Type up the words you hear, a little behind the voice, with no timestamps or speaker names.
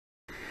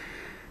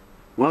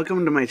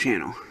Welcome to my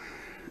channel.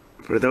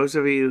 For those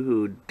of you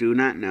who do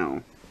not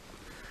know,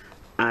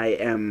 I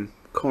am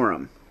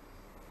Corum.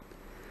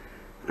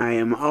 I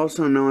am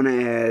also known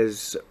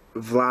as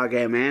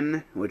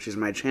VlogMN, which is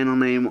my channel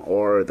name,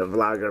 or the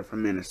Vlogger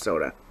from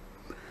Minnesota.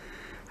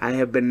 I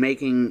have been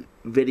making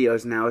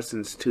videos now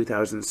since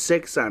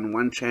 2006 on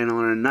one channel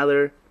or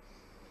another,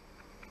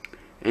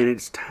 and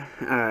it's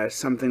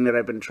something that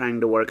I've been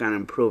trying to work on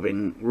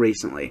improving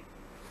recently.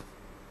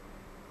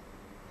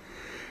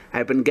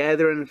 I've been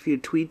gathering a few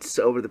tweets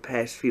over the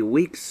past few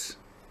weeks.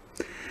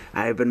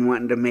 I've been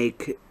wanting to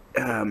make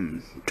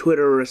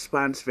Twitter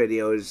response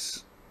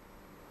videos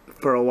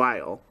for a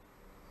while,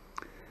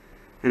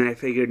 and I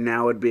figured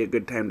now would be a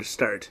good time to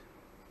start.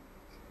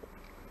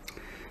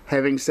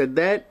 Having said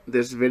that,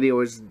 this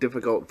video is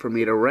difficult for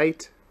me to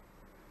write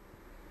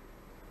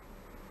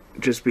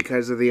just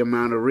because of the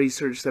amount of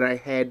research that I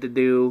had to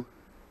do.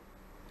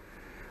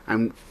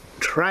 I'm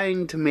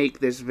trying to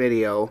make this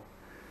video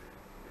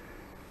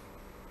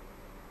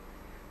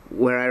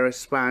where I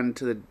respond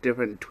to the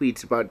different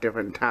tweets about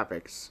different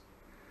topics.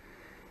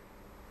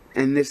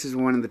 And this is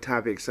one of the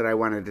topics that I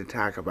wanted to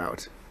talk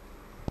about.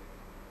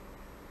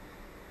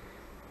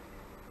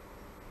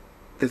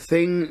 The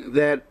thing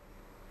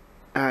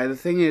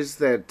is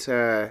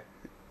that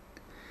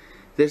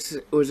this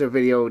was a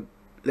video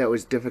that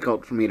was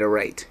difficult for me to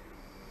write.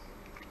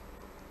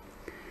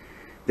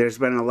 There's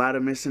been a lot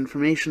of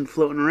misinformation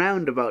floating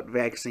around about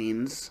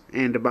vaccines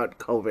and about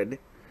COVID.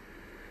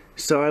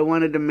 So I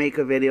wanted to make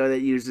a video that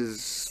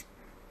uses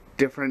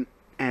different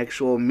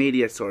actual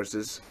media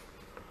sources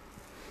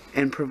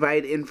and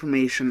provide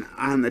information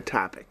on the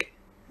topic.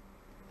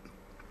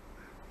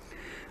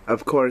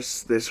 Of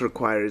course, this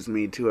requires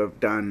me to have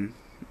done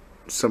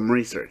some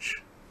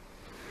research.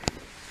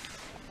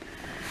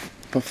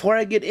 Before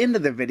I get into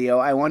the video,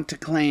 I want to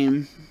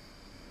claim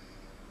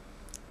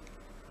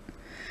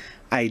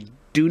I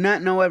do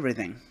not know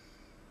everything,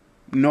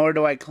 nor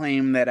do I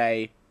claim that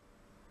I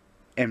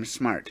am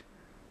smart.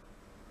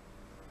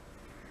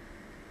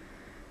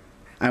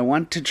 I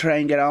want to try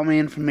and get all my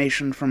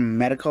information from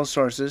medical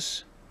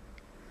sources,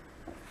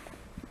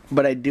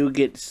 but I do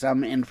get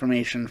some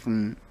information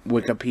from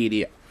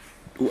Wikipedia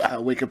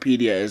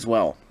as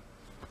well.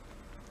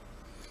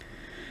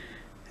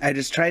 I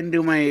just try and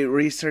do my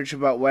research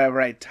about whatever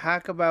I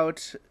talk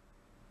about,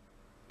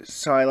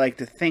 so I like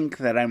to think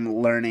that I'm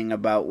learning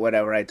about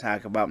whatever I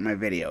talk about in my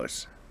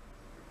videos.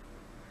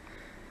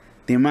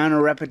 The amount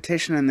of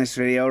repetition in this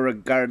video,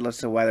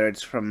 regardless of whether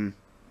it's from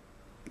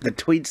the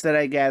tweets that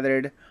I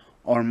gathered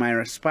or my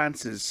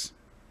responses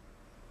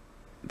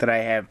that I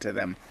have to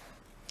them,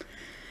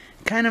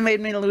 kind of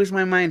made me lose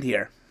my mind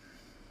here.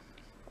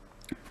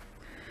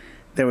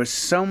 There was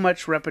so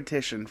much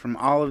repetition from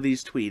all of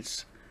these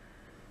tweets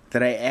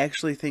that I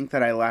actually think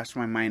that I lost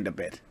my mind a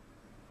bit.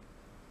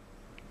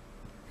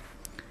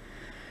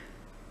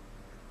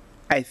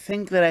 I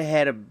think that I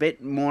had a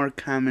bit more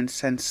common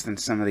sense than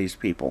some of these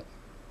people.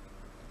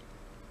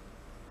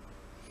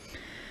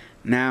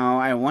 Now,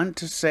 I want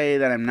to say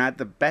that I'm not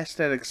the best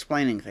at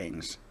explaining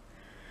things.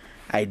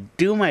 I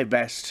do my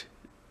best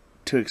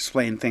to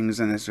explain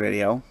things in this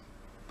video,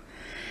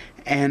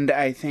 and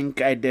I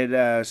think I did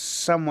a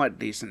somewhat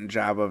decent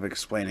job of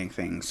explaining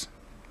things.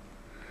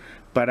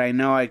 But I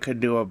know I could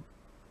do a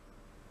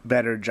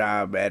better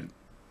job at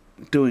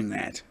doing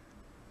that.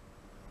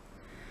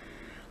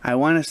 I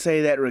want to say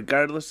that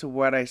regardless of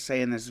what I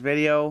say in this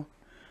video,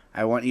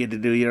 I want you to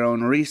do your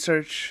own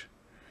research.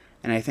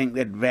 And I think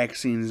that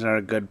vaccines are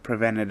a good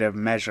preventative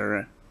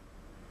measure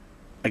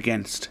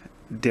against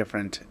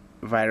different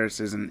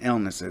viruses and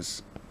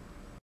illnesses.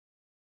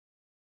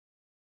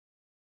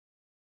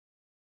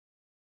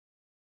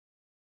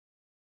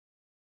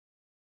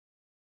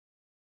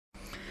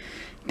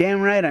 Damn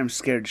right I'm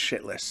scared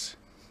shitless.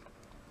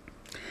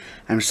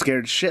 I'm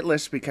scared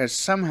shitless because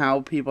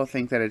somehow people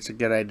think that it's a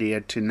good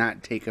idea to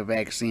not take a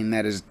vaccine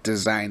that is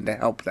designed to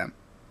help them.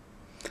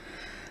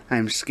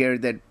 I'm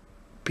scared that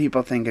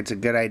people think it's a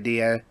good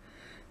idea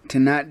to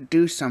not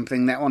do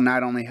something that will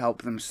not only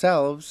help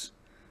themselves,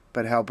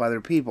 but help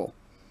other people.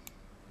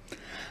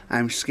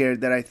 I'm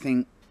scared that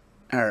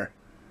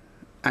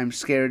I'm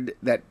scared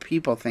that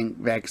people think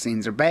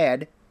vaccines are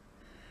bad,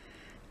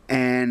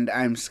 and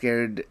I'm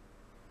scared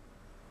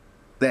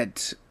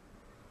that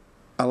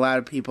a lot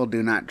of people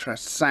do not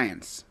trust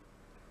science.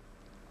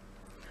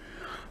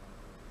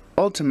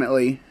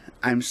 Ultimately,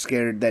 I'm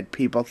scared that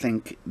people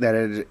think that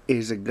it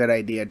is a good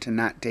idea to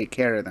not take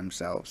care of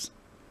themselves.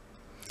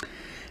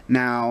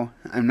 Now,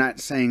 I'm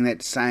not saying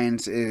that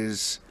science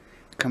is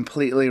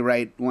completely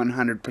right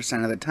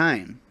 100% of the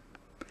time.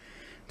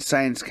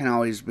 Science can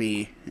always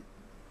be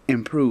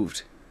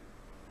improved.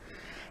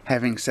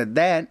 Having said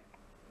that,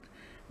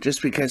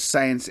 just because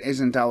science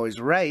isn't always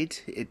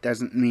right, it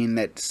doesn't mean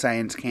that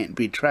science can't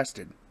be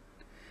trusted.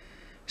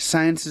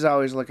 Science is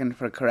always looking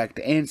for correct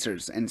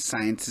answers, and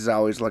science is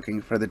always looking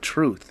for the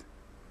truth.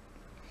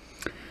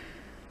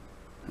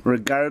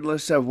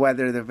 Regardless of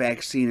whether the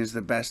vaccine is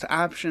the best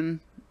option,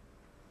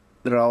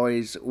 they're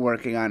always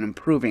working on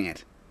improving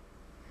it.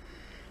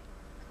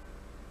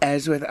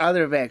 As with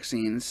other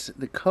vaccines,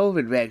 the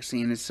COVID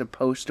vaccine is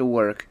supposed to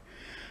work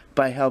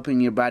by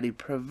helping your body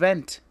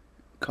prevent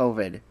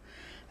COVID,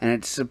 and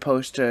it's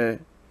supposed to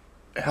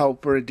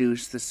help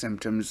reduce the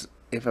symptoms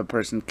if a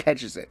person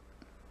catches it.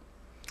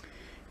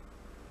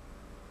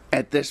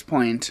 At this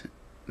point,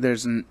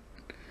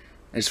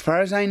 as far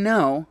as I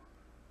know,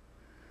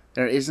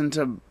 there isn't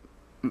a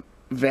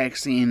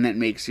vaccine that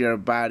makes your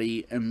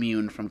body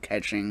immune from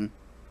catching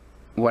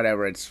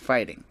whatever it's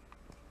fighting.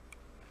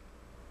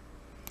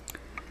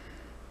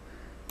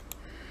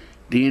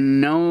 Do you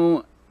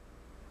know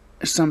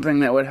something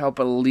that would help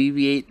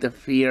alleviate the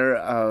fear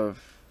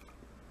of,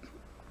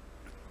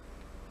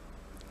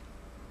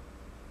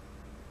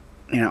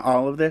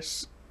 all of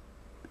this?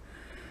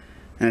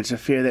 And it's a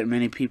fear that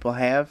many people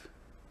have.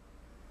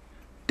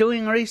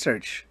 Doing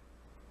research.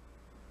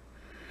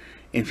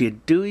 If you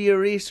do your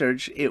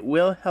research, it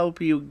will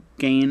help you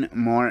gain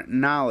more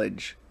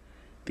knowledge.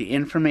 The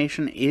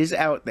information is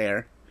out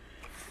there,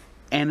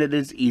 and it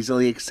is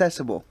easily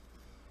accessible.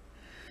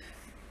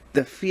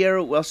 The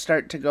fear will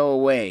start to go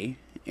away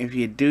if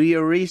you do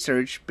your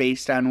research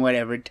based on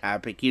whatever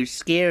topic you're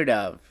scared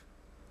of.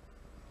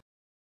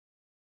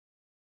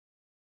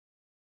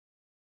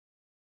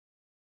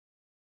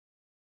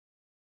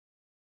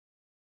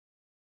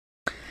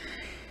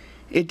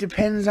 It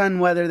depends on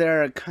whether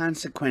there are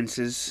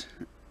consequences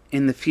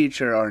in the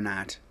future or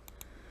not.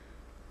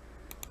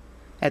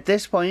 At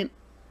this point,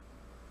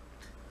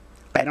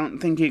 I don't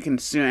think you can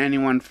sue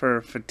anyone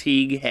for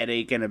fatigue,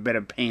 headache, and a bit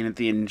of pain at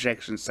the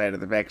injection site of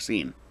the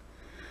vaccine.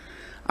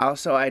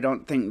 Also, I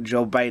don't think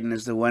Joe Biden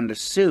is the one to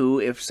sue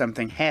if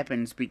something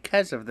happens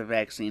because of the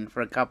vaccine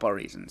for a couple of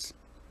reasons.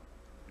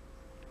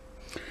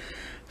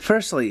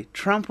 Firstly,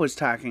 Trump was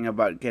talking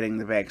about getting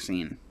the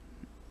vaccine.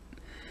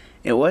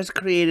 It was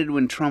created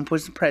when Trump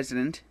was the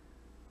president,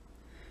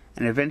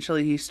 and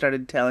eventually he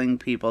started telling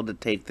people to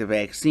take the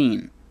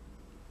vaccine.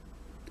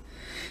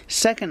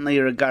 Secondly,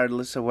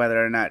 regardless of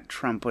whether or not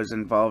Trump was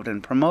involved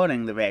in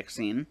promoting the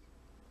vaccine,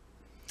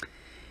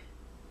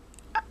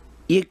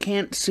 you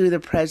can't sue the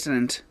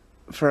president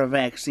for a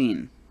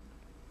vaccine.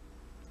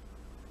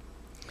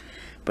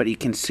 But you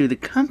can sue the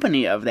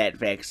company of that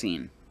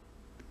vaccine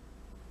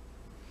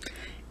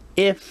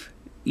if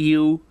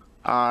you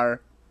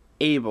are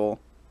able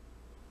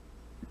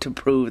to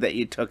prove that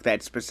you took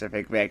that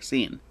specific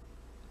vaccine.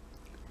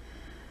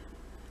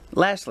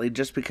 Lastly,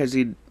 just because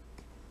you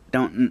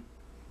don't,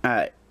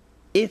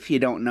 if you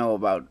don't know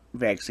about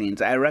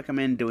vaccines, I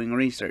recommend doing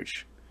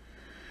research.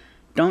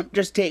 Don't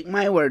just take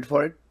my word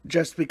for it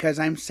just because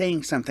I'm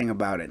saying something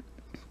about it.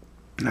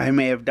 I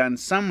may have done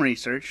some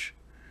research,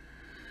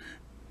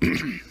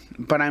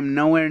 but I'm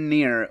nowhere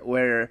near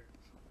where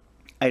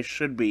I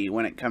should be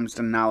when it comes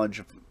to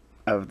knowledge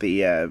of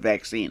the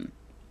vaccine.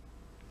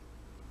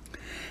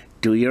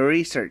 Do your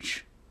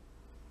research.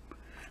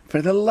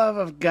 For the love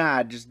of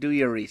God, just do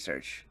your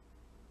research.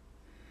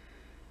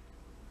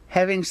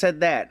 Having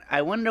said that,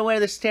 I wonder where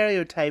the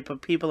stereotype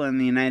of people in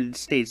the United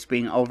States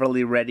being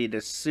overly ready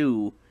to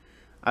sue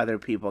other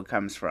people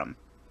comes from.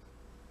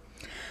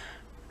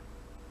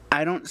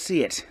 I don't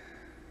see it.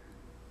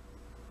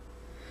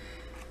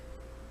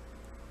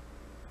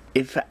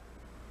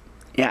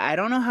 I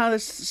don't know how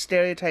this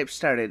stereotype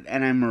started,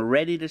 and I'm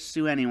ready to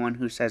sue anyone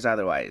who says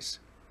otherwise.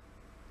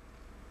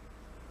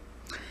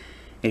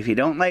 If you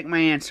don't like my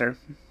answer,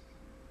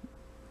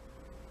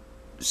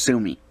 sue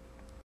me.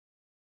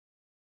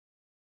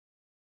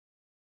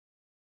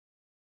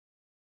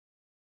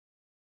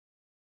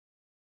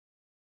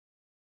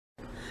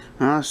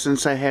 Well,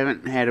 since I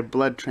haven't had a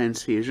blood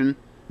transfusion,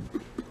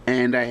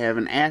 and I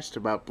haven't asked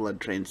about blood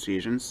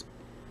transfusions,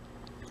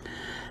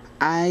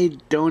 I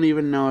don't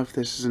even know if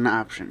this is an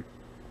option.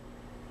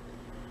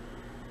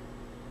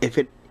 If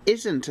it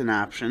isn't an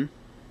option,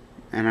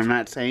 and I'm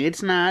not saying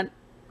it's not,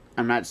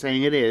 I'm not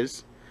saying it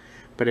is,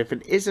 but if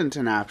it isn't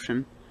an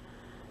option,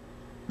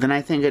 then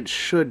I think it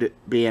should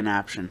be an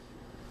option.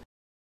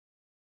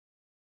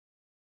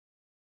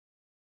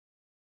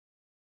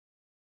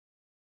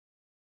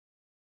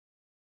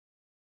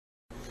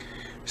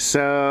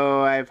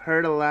 So, I've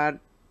heard a lot,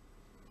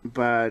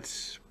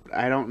 but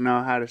I don't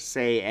know how to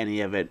say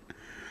any of it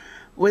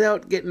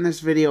without getting this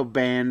video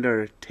banned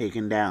or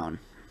taken down.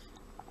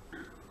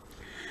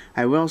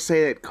 I will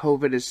say that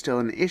COVID is still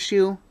an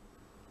issue.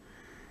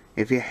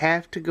 If you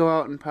have to go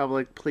out in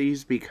public,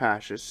 please be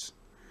cautious.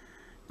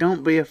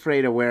 Don't be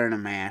afraid of wearing a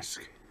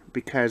mask,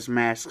 because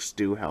masks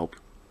do help.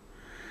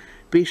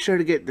 Be sure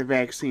to get the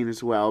vaccine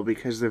as well,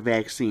 because the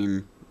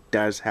vaccine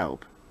does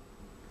help.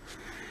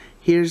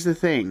 Here's the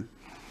thing.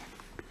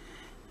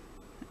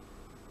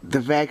 The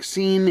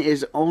vaccine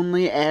is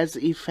only as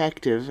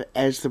effective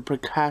as the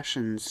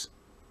precautions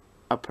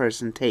a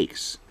person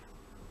takes.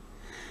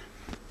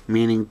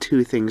 Meaning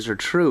two things are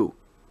true.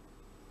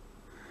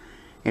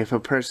 If a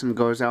person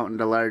goes out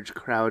into large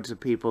crowds of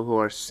people who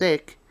are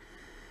sick,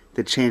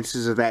 the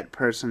chances of that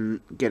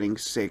person getting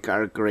sick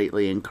are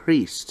greatly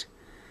increased.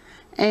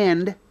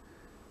 And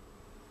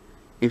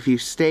if you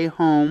stay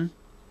home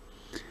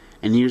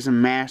and use a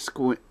mask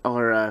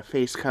or a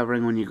face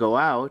covering when you go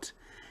out,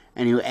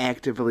 and you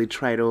actively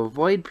try to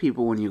avoid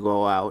people when you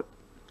go out,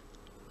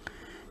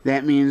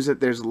 that means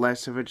that there's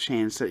less of a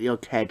chance that you'll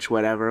catch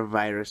whatever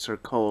virus or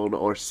cold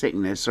or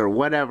sickness or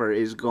whatever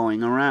is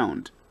going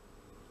around.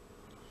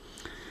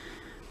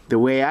 The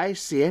way I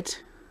see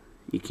it,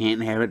 you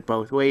can't have it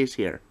both ways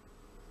here.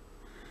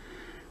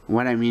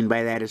 What I mean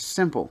by that is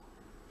simple.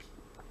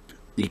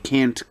 You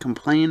can't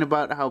complain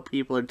about how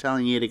people are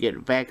telling you to get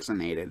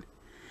vaccinated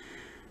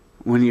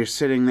when you're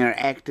sitting there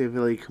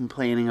actively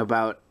complaining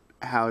about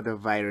how the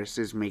virus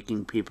is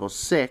making people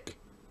sick,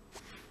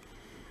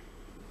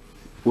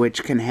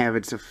 which can have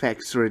its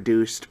effects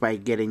reduced by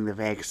getting the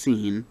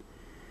vaccine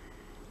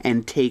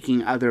and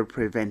taking other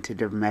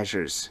preventative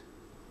measures.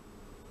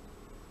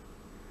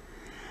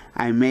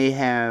 I may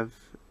have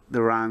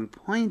the wrong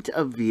point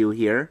of view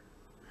here,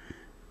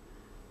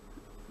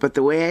 but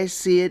the way I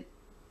see it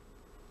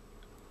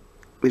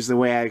is the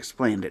way I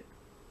explained it.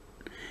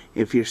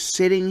 If you're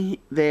sitting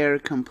there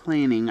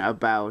complaining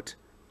about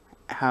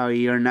how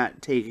you're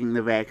not taking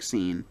the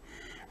vaccine,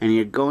 and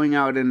you're going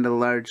out into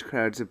large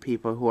crowds of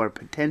people who are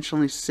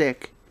potentially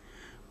sick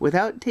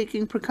without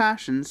taking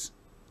precautions,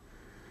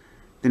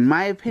 then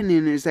my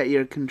opinion is that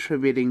you're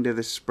contributing to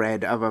the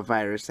spread of a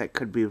virus that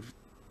could be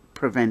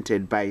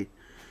prevented by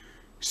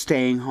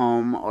staying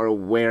home or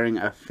wearing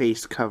a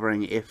face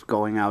covering if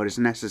going out is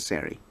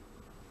necessary.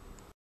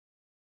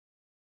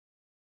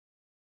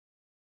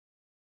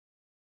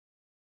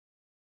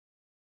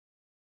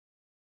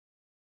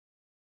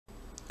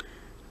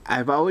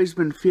 I've always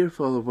been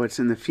fearful of what's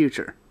in the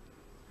future,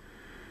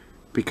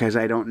 because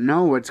I don't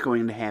know what's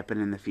going to happen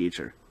in the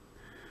future.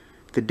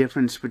 The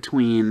difference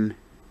between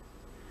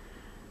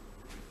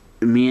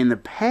me in the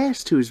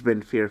past who's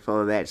been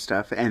fearful of that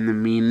stuff and the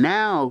me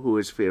now who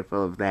is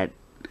fearful of that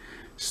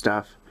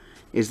stuff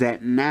is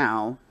that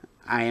now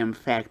I am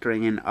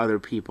factoring in other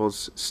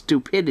people's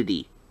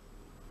stupidity.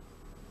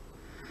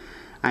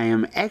 I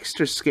am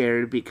extra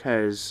scared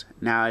because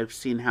now I've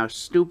seen how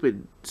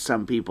stupid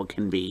some people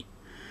can be,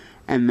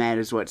 and that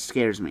is what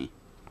scares me.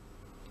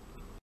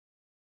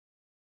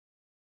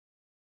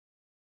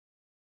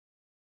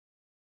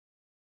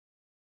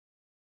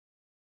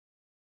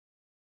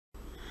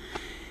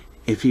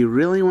 If you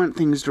really want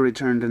things to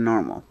return to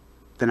normal,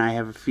 then I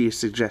have a few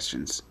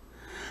suggestions.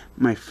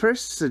 My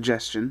first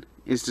suggestion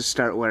is to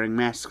start wearing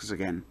masks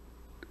again.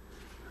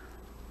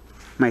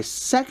 My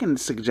second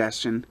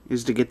suggestion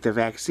is to get the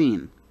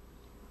vaccine.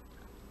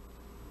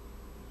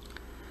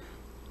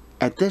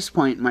 At this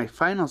point, my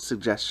final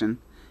suggestion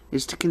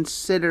is to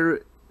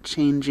consider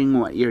changing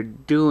what you're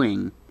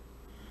doing,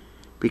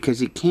 because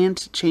you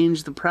can't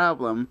change the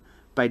problem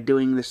by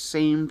doing the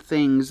same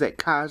things that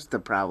caused the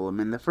problem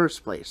in the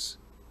first place.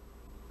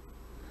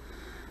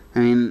 I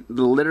mean,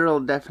 the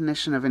literal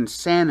definition of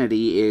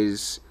insanity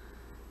is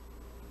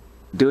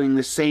doing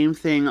the same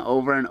thing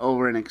over and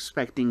over and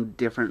expecting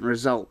different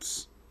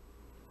results.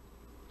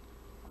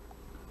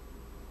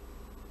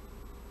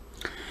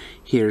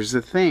 Here's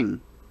the thing.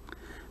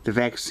 The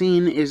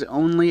vaccine is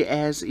only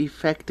as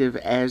effective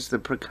as the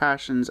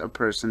precautions a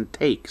person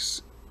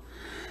takes,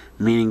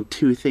 meaning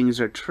two things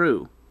are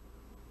true.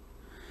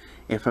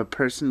 If a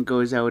person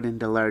goes out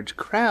into large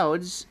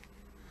crowds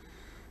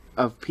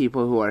of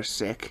people who are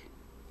sick,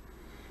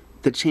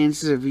 the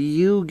chances of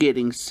you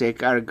getting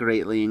sick are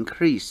greatly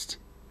increased.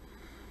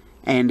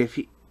 And if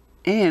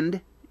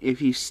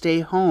you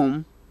stay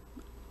home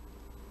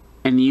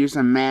and use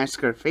a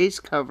mask or face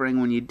covering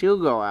when you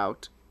do go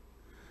out,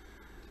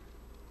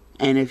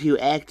 and if you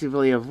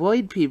actively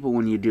avoid people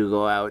when you do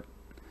go out,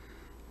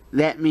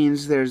 that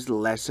means there's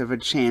less of a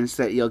chance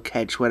that you'll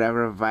catch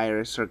whatever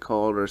virus or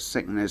cold or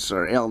sickness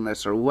or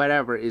illness or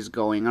whatever is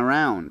going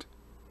around.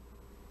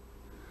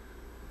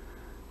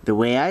 The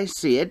way I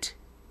see it,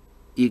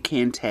 you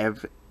can't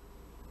have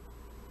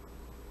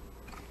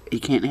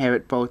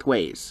it both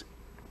ways.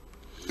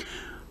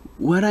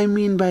 What I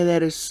mean by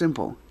that is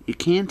simple. You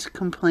can't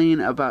complain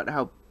about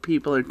how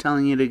people are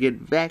telling you to get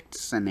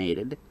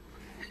vaccinated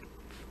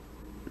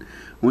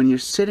when you're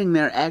sitting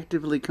there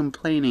actively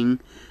complaining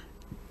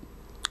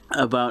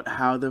about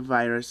how the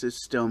virus is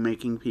still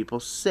making people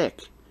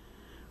sick,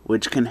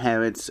 which can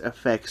have its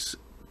effects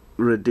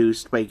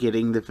reduced by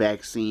getting the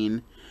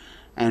vaccine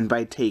and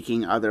by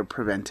taking other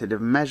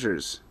preventative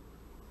measures.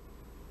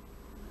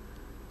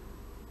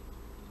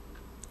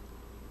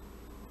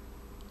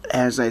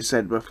 As I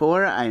said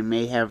before, I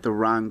may have the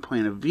wrong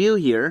point of view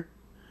here,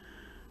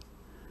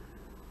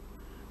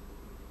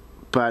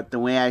 but the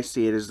way I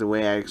see it is the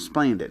way I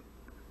explained it.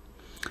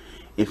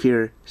 If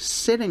you're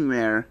sitting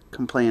there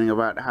complaining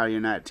about how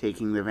you're not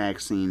taking the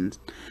vaccines,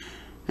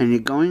 and you're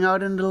going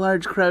out into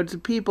large crowds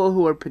of people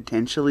who are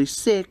potentially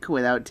sick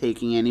without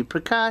taking any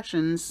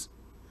precautions,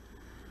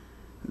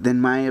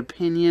 then my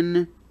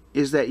opinion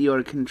is that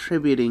you're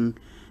contributing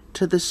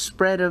to the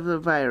spread of the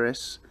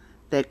virus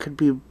that could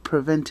be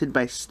prevented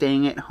by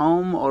staying at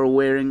home or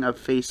wearing a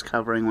face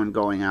covering when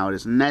going out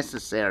is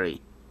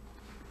necessary.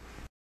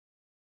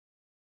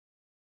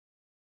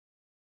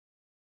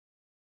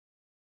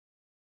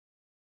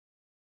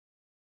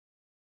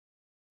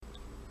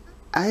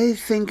 I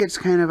think it's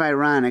kind of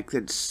ironic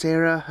that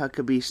Sarah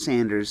Huckabee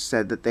Sanders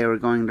said that they were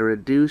going to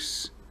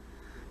reduce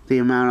the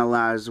amount of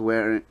laws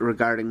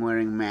regarding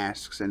wearing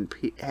masks and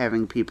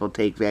having people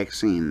take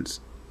vaccines,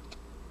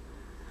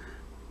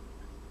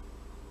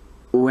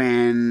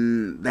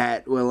 when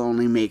that will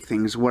only make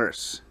things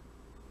worse.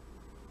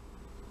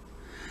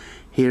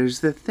 Here's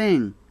the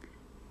thing.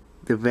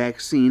 The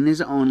vaccine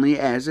is only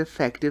as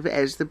effective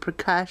as the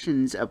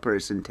precautions a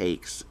person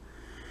takes.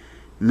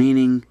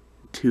 Meaning,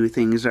 two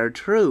things are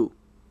true.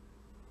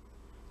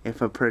 If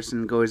a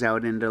person goes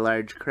out into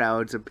large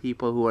crowds of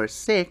people who are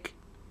sick,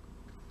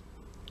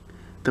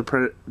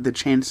 the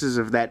chances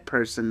of that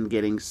person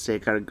getting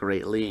sick are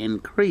greatly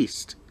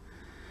increased.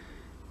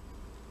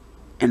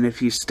 And if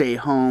you stay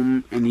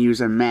home and use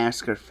a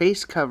mask or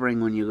face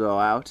covering when you go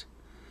out,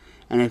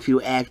 and if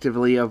you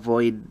actively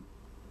avoid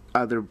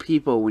other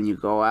people when you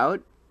go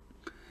out,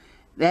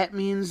 that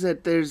means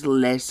that there's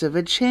less of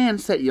a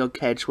chance that you'll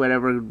catch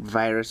whatever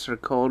virus or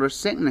cold or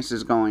sickness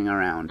is going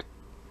around.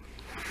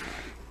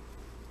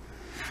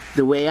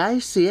 The way I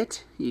see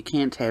it, you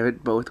can't have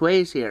it both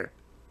ways here.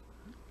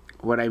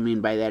 What I mean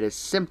by that is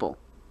simple.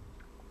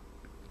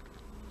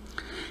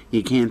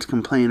 You can't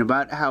complain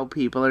about how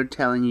people are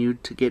telling you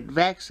to get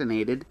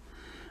vaccinated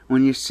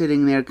when you're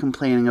sitting there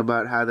complaining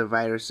about how the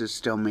virus is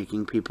still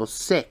making people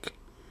sick,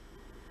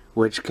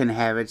 which can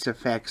have its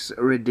effects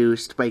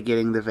reduced by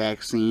getting the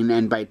vaccine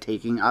and by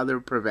taking other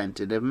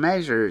preventative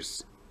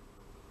measures.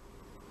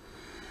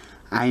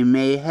 I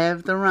may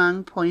have the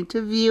wrong point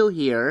of view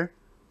here,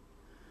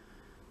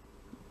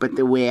 but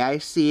the way I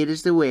see it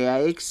is the way I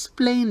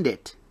explained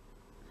it.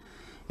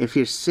 If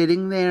you're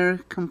sitting there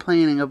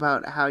complaining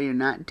about how you're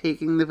not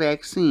taking the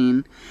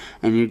vaccine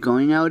and you're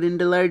going out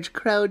into large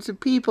crowds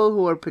of people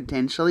who are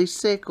potentially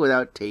sick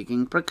without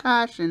taking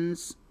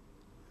precautions,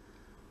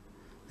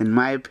 then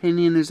my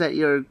opinion is that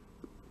you're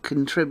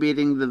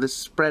contributing to the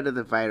spread of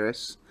the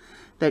virus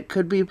that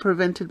could be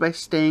prevented by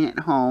staying at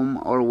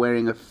home or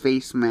wearing a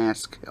face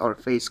mask or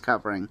face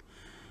covering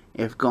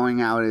if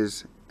going out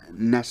is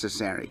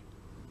necessary.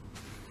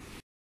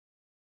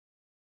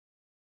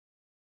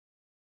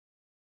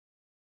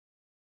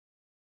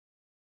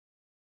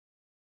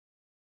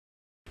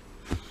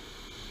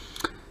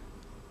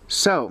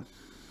 So,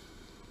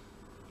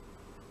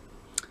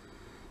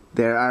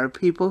 there are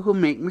people who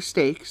make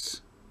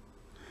mistakes,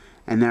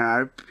 and there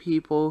are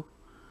people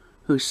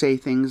who say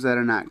things that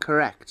are not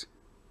correct.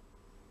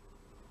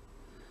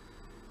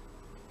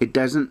 It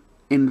doesn't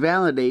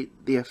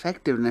invalidate the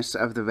effectiveness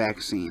of the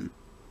vaccine.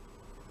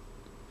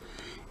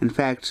 In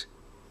fact,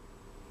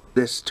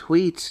 this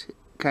tweet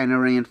kind of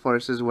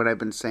reinforces what I've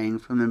been saying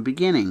from the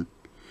beginning.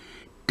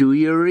 Do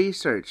your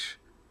research.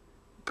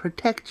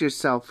 Protect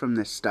yourself from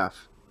this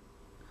stuff.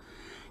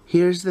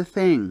 Here's the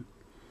thing.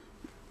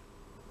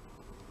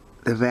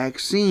 The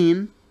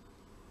vaccine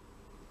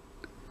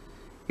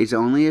is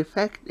only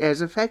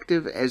as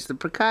effective as the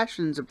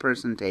precautions a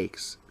person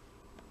takes.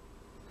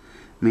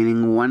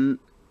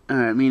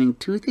 Meaning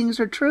two things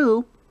are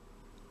true.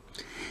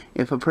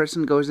 If a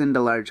person goes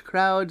into large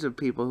crowds of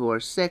people who are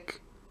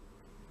sick,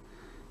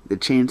 the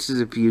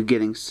chances of you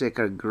getting sick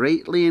are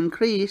greatly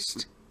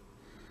increased.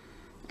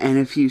 And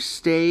if you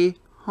stay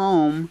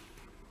home,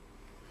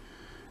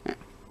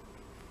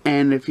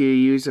 and if you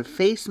use a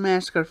face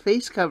mask or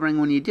face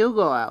covering when you do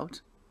go out,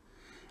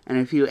 and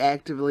if you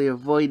actively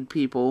avoid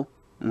people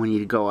when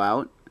you go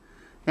out,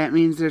 that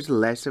means there's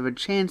less of a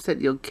chance that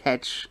you'll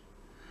catch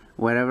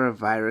whatever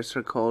virus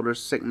or cold or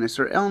sickness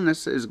or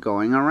illness is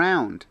going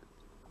around.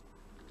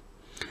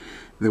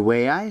 The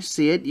way I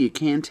see it, you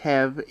can't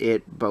have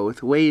it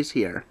both ways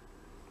here.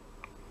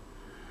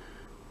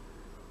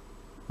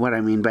 What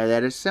I mean by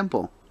that is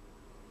simple.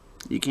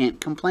 You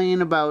can't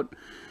complain about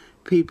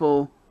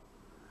people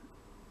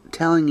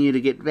telling you to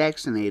get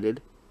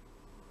vaccinated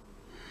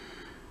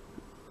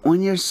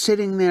when you're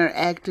sitting there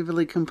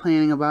actively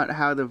complaining about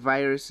how the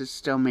virus is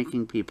still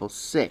making people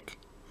sick,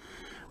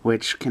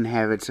 which can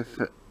have its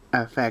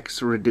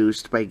effects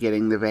reduced by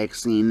getting the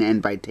vaccine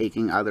and by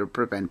taking other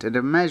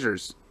preventative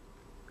measures.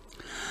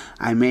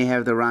 I may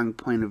have the wrong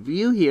point of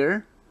view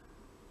here,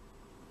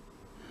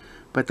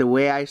 but the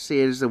way I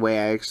see it is the way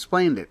I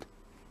explained it.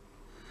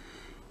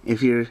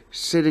 If you're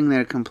sitting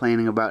there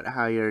complaining about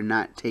how you're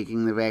not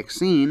taking the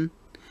vaccine,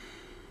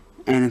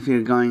 and if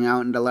you're going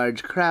out into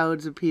large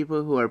crowds of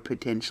people who are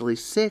potentially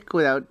sick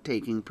without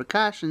taking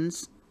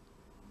precautions,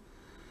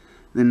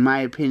 then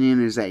my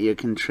opinion is that you're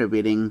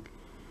contributing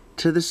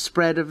to the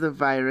spread of the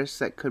virus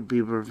that could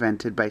be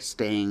prevented by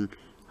staying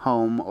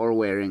home or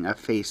wearing a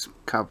face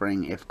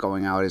covering if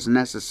going out is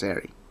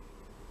necessary.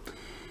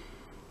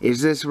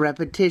 Is this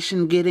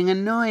repetition getting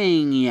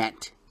annoying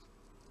yet?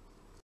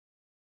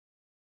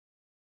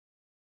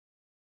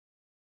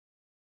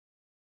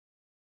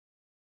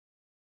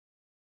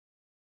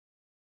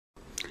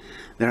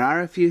 There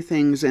are a few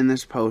things in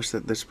this post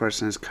that this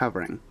person is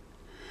covering.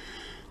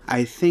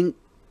 I think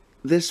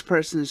this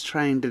person is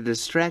trying to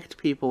distract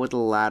people with a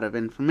lot of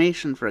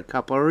information for a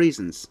couple of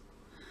reasons.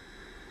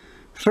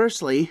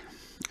 Firstly,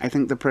 I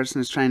think the person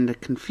is trying to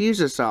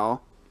confuse us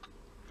all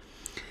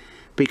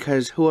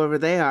because whoever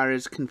they are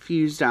is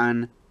confused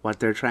on what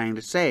they're trying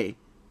to say.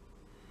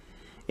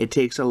 It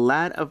takes a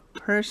lot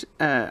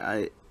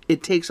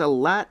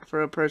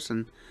for a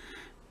person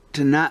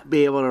to not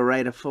be able to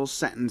write a full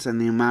sentence in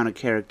the amount of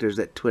characters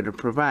that Twitter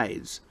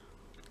provides.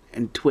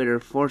 And Twitter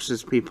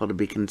forces people to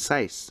be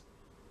concise.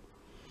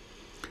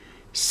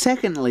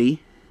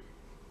 Secondly,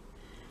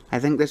 I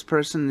think this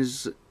person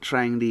is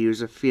trying to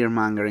use a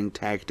fear-mongering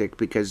tactic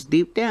because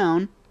deep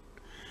down,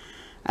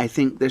 I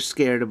think they're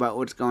scared about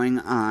what's going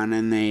on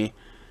and they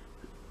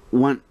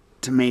want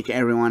to make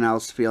everyone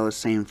else feel the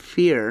same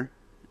fear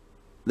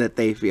that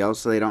they feel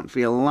so they don't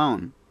feel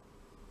alone.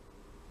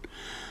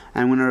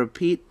 I'm going to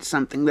repeat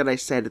something that I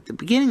said at the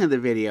beginning of the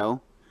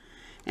video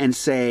and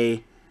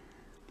say,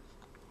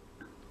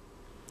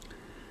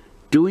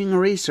 doing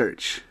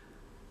research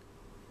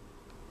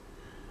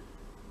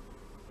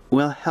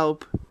will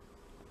help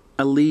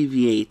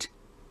alleviate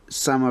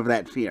some of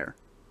that fear.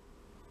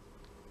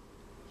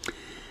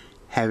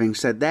 Having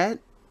said that,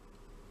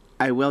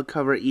 I will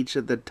cover each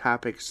of the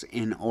topics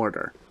in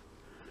order.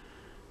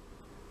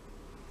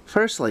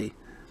 Firstly,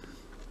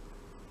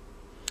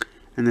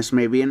 and this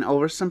may be an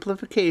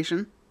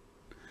oversimplification,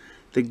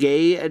 the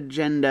gay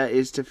agenda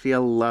is to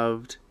feel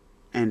loved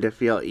and to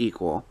feel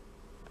equal.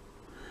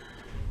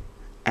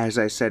 As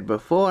I said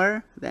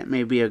before, that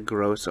may be a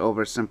gross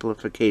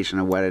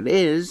oversimplification of what it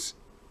is,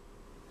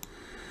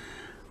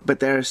 but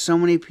there are so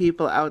many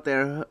people out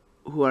there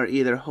who are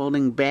either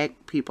holding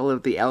back people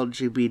of the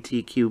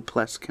LGBTQ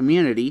plus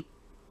community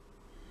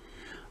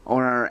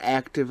or are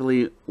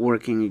actively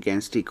working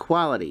against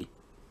equality.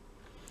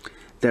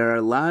 There are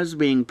laws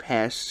being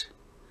passed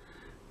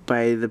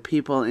by the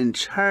people in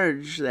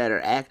charge that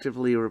are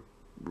actively,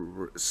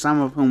 some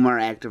of whom are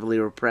actively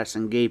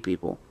repressing gay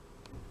people.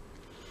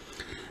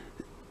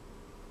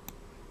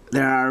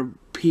 There are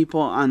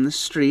people on the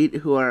street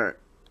who are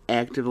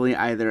actively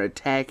either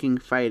attacking,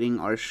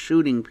 fighting, or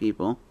shooting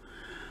people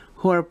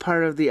who are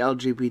part of the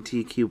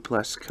LGBTQ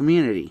plus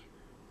community.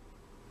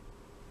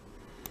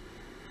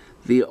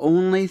 The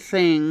only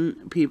thing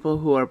people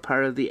who are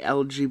part of the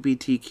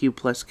LGBTQ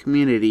plus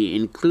community,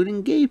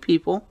 including gay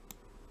people,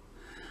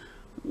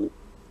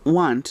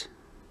 want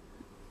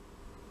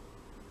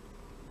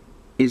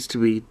is to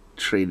be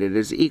treated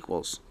as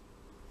equals.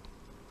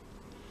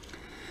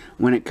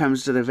 When it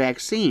comes to the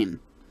vaccine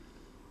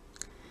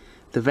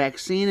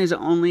is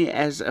only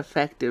as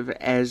effective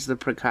as the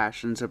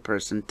precautions a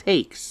person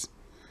takes,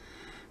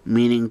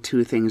 meaning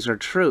two things are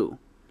true.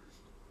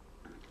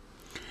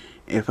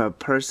 If a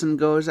person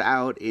goes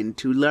out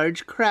into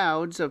large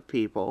crowds of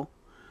people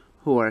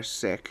who are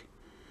sick,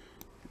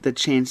 the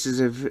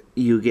chances of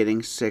you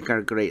getting sick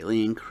are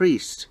greatly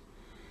increased.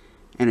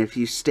 And if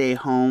you stay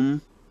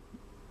home,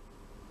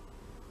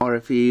 or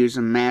if you use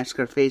a mask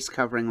or face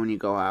covering when you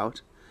go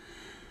out,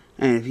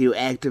 and if you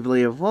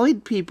actively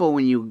avoid people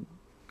when you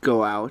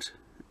go out,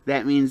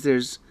 that means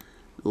there's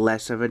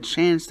less of a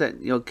chance that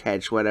you'll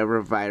catch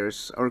whatever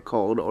virus or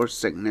cold or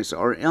sickness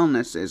or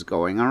illness is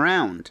going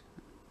around.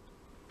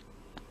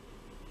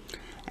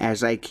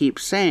 As I keep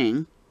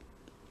saying,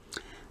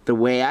 the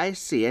way I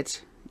see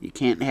it, you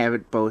can't have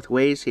it both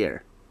ways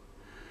here.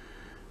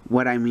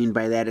 What I mean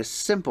by that is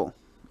simple.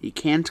 You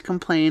can't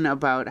complain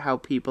about how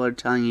people are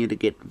telling you to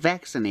get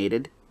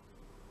vaccinated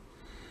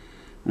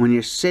when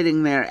you're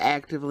sitting there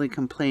actively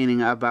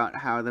complaining about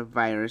how the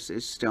virus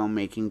is still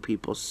making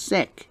people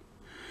sick,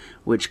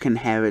 which can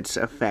have its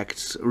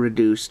effects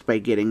reduced by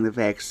getting the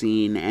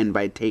vaccine and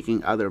by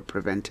taking other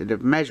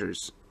preventative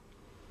measures.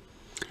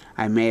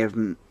 I may have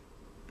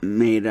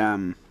made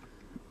the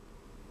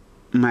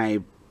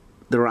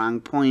wrong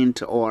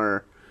point,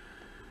 or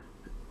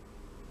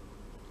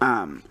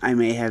I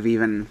may have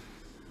even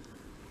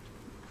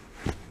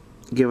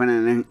given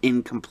an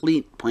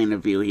incomplete point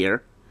of view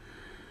here.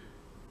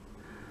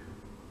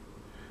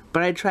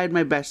 But I tried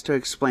my best to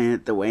explain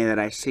it the way that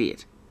I see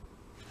it.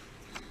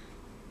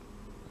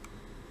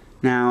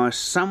 Now, a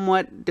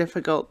somewhat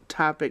difficult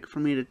topic for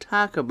me to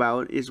talk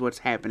about is what's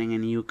happening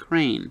in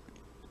Ukraine.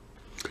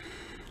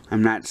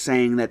 I'm not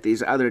saying that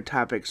these other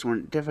topics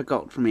weren't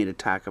difficult for me to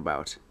talk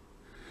about.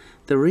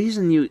 The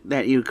reason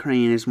that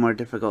Ukraine is more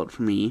difficult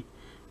for me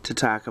to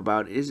talk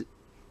about is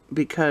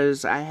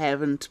because I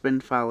haven't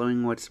been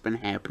following what's been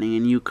happening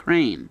in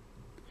Ukraine.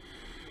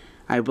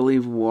 I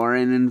believe war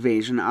and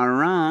invasion are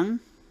wrong.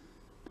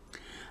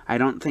 I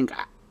don't think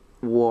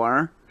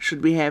war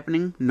should be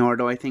happening, nor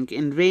do I think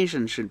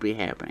invasion should be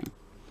happening.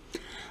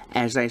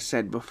 As I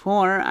said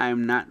before,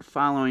 I'm not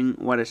following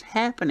what is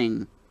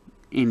happening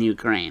in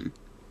Ukraine.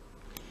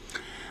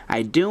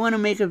 I do want to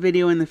make a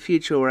video in the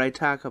future where I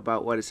talk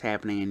about what is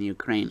happening in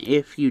Ukraine,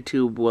 if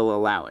YouTube will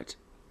allow it.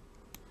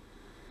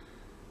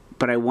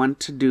 But I want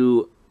to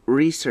do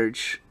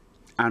research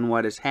on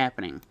what is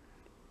happening.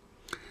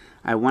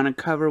 I want to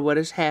cover what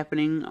is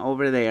happening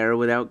over there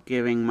without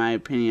giving my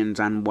opinions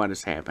on what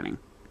is happening.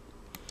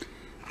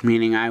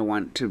 Meaning I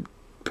want to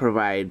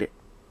provide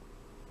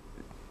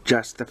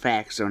just the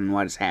facts on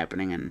what is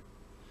happening and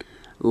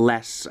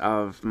less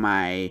of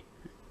my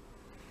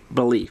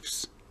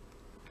beliefs.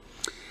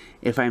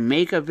 If I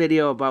make a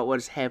video about what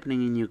is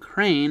happening in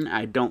Ukraine,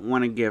 I don't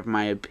want to give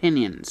my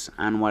opinions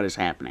on what is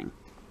happening.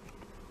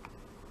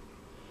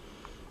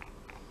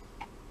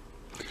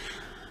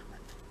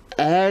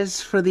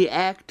 As for the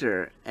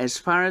actor, as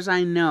far as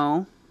I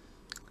know,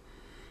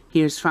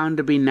 he is found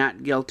to be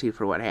not guilty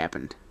for what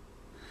happened.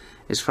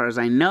 As far as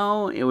I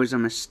know, it was a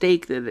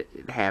mistake that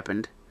it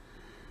happened.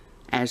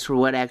 As for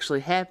what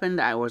actually happened,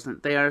 I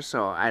wasn't there,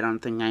 so I don't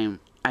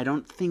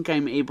think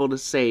I'm able to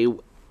say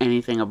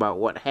anything about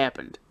what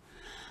happened.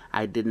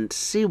 I didn't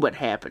see what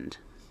happened.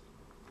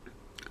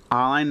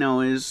 All I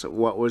know is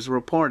what was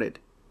reported.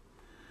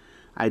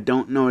 I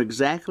don't know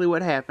exactly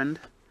what happened,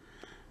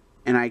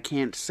 and I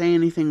can't say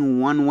anything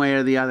one way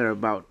or the other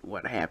about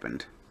what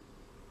happened.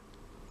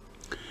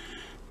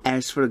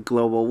 As for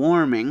global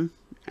warming,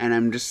 and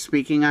I'm just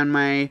speaking on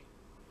my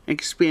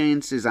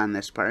experiences on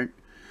this part,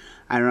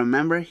 I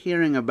remember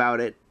hearing about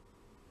it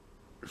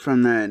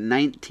from the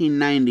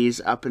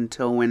 1990s up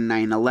until when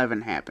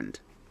 9/11 happened.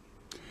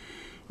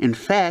 In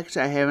fact,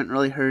 I haven't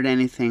really heard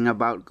anything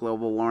about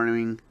global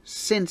warming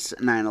since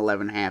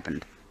 9/11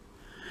 happened,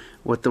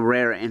 with the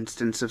rare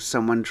instance of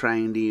someone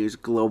trying to use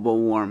global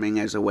warming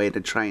as a way to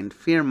try and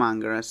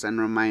fearmonger us and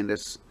remind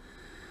us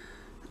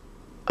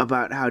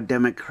about how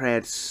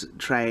Democrats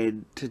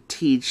tried to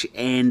teach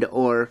and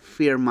or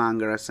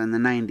fearmonger us in the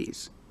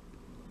 90s.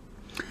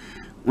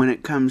 When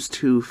it comes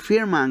to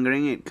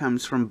fearmongering, it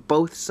comes from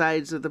both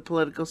sides of the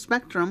political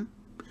spectrum.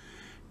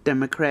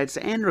 Democrats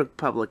and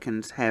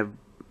Republicans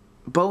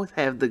both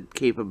have the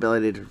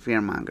capability to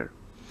fearmonger.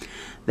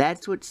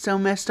 That's what's so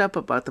messed up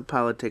about the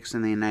politics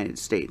in the United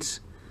States.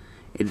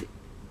 It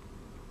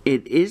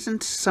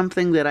isn't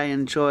something that I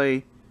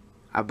enjoy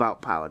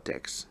about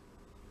politics.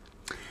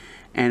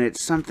 And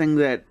it's something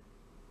that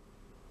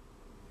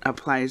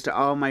applies to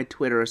all my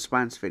Twitter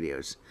response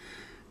videos.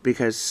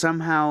 Because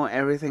somehow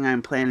everything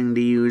I'm planning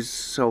to use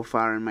so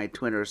far in my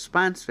Twitter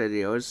response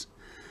videos,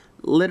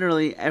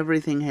 literally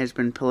everything has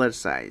been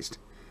politicized.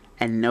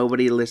 And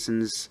nobody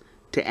listens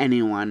to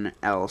anyone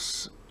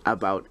else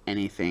about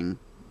anything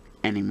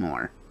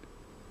anymore.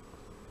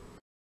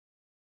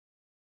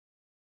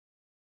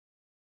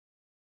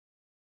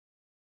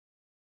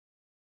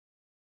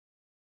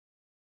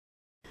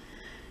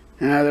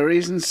 Now, the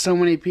reason so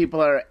many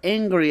people are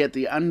angry at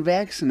the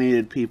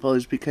unvaccinated people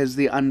is because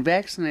the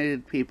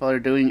unvaccinated people are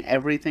doing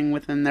everything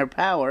within their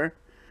power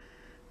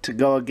to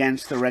go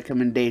against the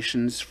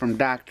recommendations from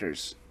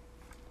doctors.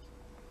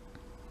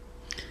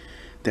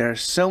 There are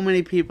so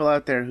many people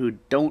out there who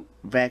don't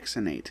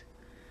vaccinate,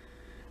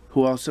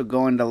 who also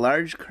go into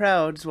large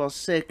crowds while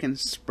sick and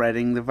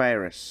spreading the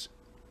virus.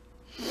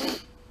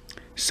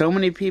 So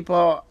many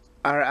people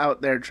are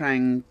out there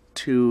trying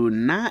to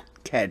not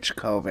catch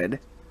COVID,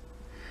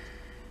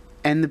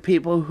 and the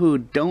people who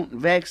don't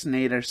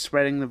vaccinate are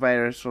spreading the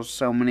virus while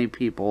so many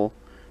people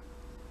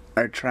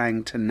are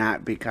trying to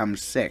not become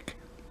sick.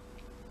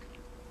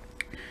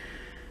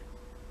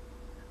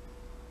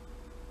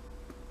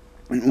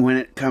 When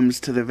it comes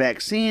to the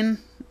vaccine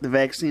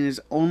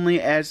is only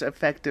as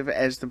effective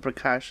as the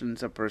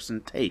precautions a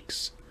person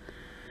takes.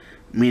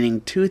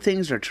 Meaning two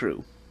things are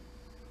true.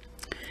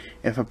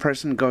 If a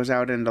person goes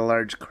out into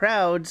large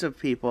crowds of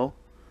people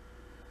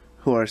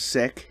who are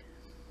sick,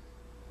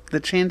 the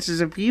chances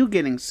of you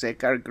getting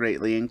sick are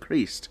greatly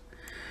increased.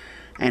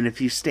 And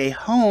if you stay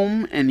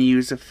home and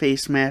use a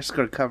face mask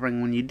or covering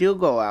when you do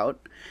go out,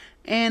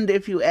 and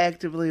if you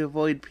actively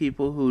avoid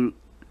people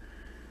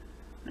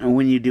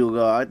when you do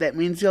go out, that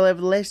means you'll have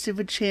less of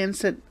a chance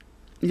that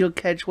you'll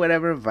catch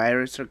whatever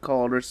virus or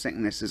cold or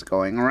sickness is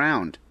going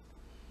around.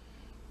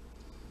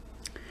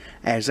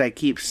 As I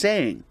keep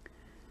saying,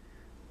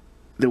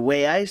 the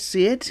way I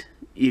see it,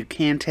 you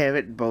can't have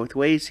it both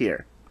ways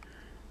here.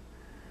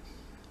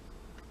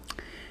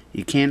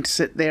 You can't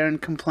sit there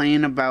and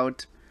complain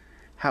about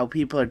how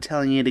people are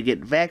telling you to get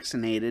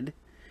vaccinated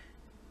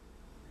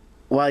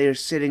while you're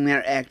sitting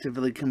there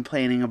actively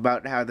complaining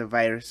about how the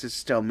virus is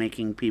still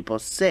making people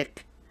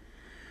sick,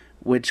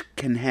 which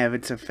can have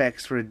its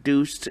effects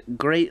reduced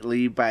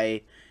greatly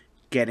by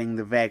getting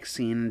the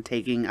vaccine and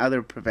taking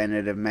other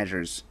preventative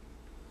measures.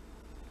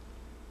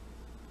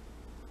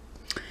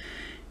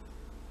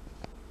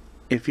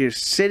 If you're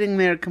sitting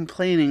there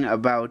complaining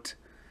about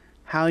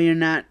how you're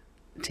not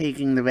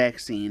taking the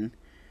vaccine,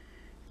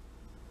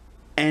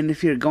 and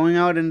if you're going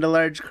out into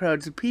large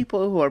crowds of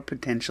people who are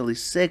potentially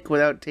sick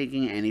without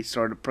taking any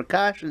sort of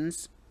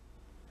precautions,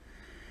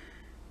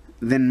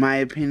 then my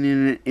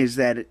opinion is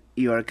that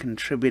you are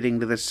contributing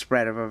to the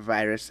spread of a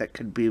virus that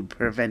could be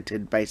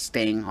prevented by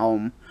staying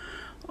home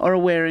or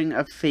wearing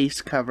a face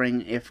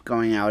covering if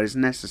going out is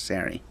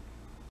necessary.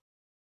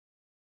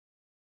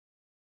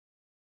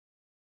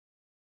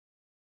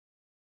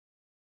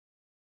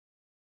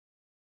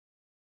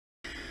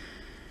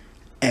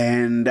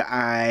 And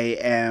I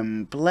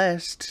am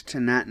blessed to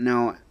not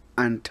know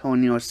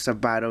Antonio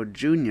Sabato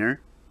Jr.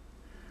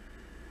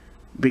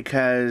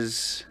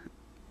 because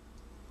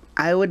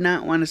I would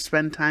not want to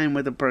spend time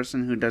with a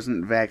person who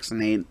doesn't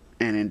vaccinate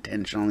and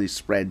intentionally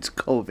spreads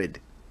COVID.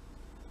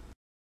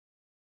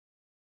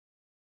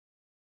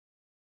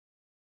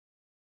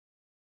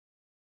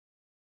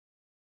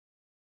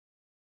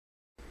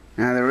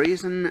 Now, the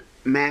reason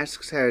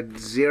masks had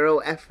zero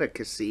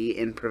efficacy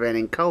in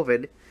preventing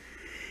COVID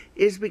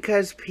is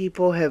because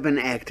people have been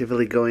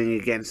actively going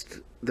against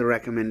the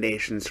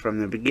recommendations from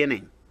the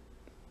beginning.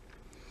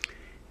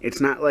 It's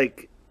not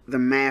like the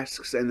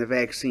masks and the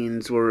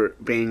vaccines were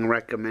being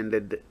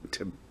recommended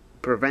to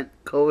prevent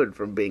COVID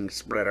from being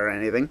spread or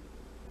anything.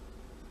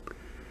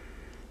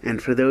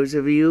 And for those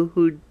of you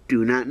who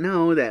do not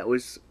know, that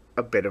was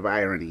a bit of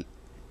irony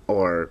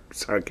or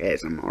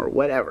sarcasm or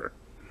whatever.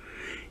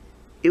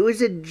 It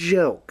was a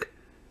joke.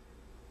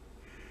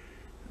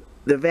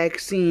 The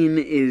vaccine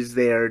is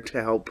there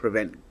to help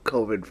prevent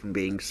COVID from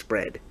being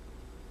spread.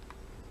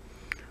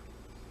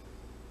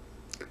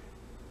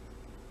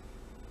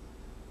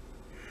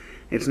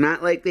 It's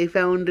not like they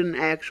found an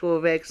actual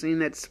vaccine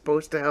that's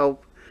supposed to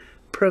help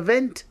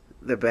prevent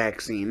the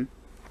vaccine.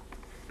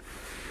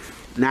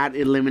 Not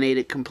eliminate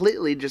it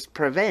completely, just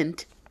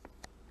prevent.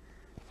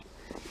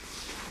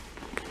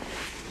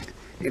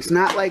 It's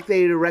not like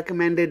they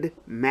recommended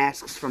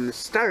masks from the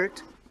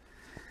start.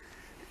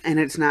 And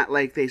it's not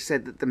like they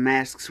said that the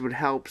masks would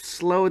help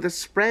slow the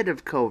spread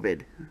of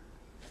COVID.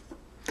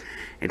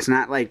 It's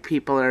not like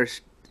people are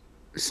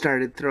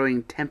started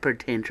throwing temper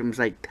tantrums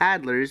like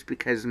toddlers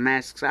because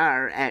masks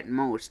are, at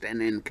most,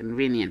 an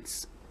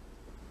inconvenience.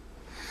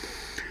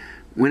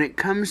 When it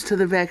comes to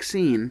the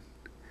vaccine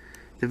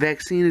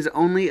is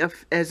only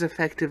as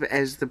effective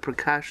as the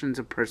precautions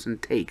a person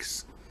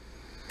takes.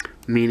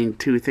 Meaning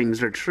two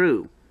things are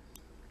true.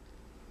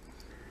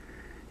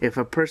 If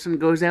a person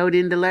goes out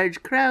into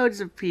large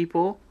crowds of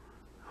people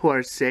who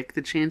are sick,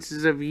 the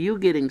chances of you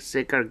getting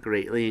sick are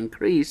greatly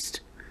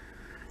increased.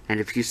 And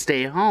if you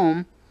stay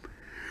home,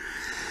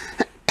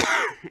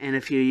 and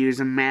if you use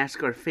a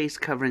mask or face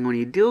covering when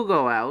you do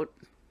go out,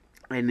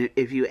 and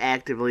if you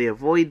actively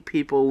avoid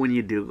people when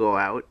you do go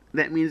out,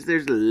 that means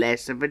there's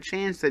less of a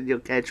chance that you'll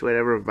catch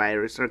whatever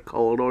virus or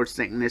cold or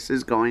sickness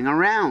is going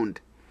around.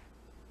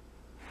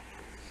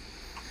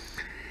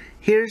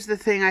 Here's the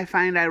thing I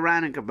find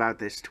ironic about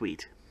this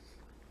tweet.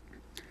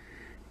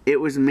 It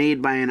was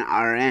made by an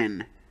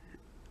RN.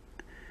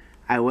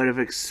 I would have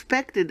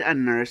expected a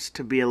nurse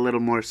to be a little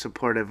more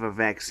supportive of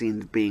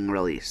vaccines being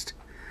released.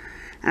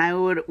 And I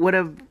would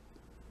have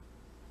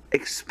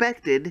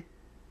expected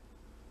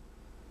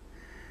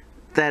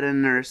that a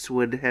nurse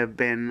would have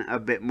been a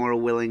bit more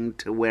willing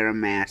to wear a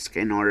mask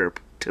in order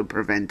to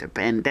prevent a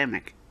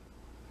pandemic.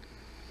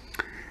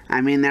 I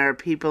mean, there are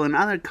people in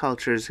other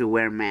cultures who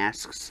wear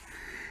masks,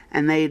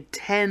 and they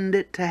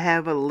tend to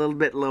have a little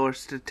bit lower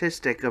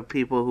statistic of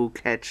people who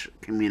catch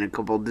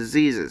communicable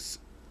diseases.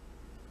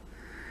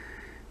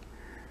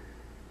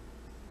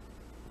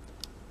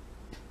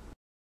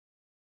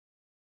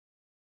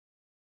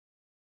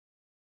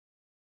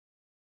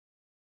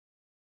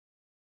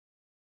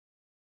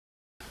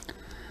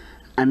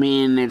 I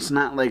mean, it's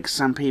not like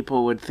some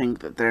people would think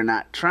that they're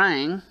not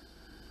trying.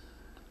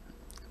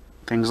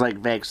 Things like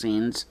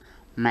vaccines,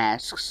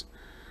 masks,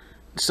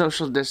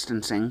 social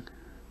distancing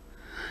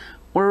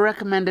were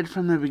recommended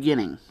from the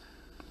beginning.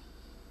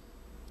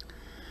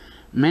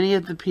 Many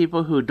of the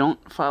people who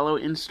don't follow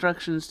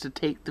instructions to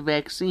take the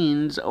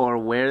vaccines or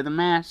wear the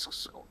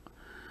masks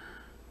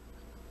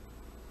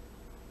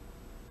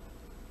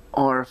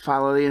or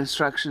follow the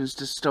instructions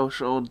to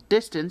social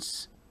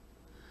distance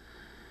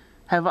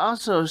have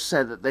also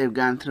said that they've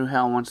gone through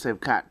hell once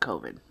they've caught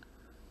COVID.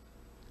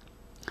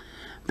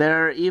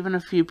 There are even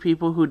a few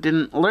people who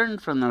didn't learn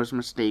from those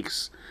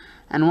mistakes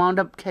and wound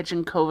up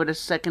catching COVID a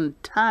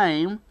second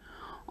time,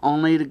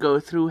 only to go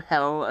through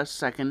hell a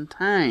second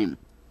time.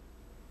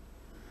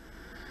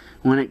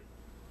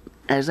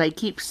 As I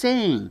keep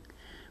saying,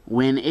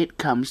 when it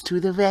comes to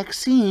the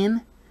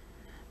vaccine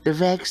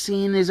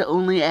is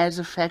only as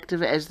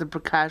effective as the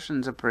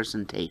precautions a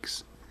person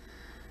takes.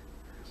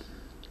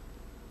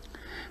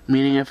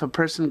 Meaning if a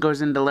person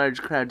goes into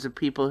large crowds of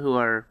people who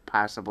are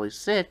possibly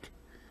sick,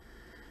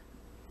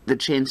 the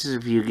chances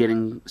of you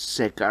getting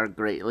sick are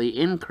greatly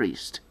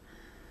increased.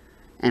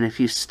 And if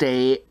you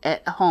stay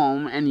at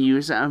home and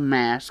use a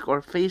mask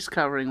or face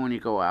covering when you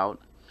go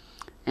out,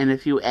 and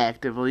if you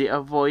actively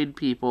avoid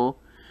people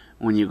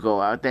when you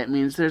go out, that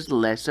means there's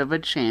less of a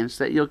chance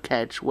that you'll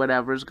catch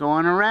whatever's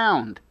going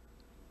around.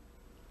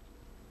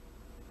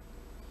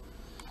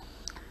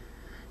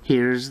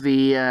 Here's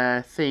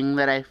the thing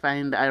that I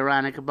find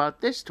ironic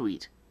about this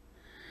tweet.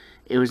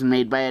 It was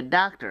made by a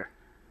doctor.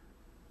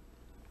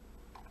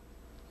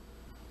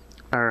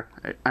 Or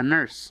a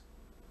nurse.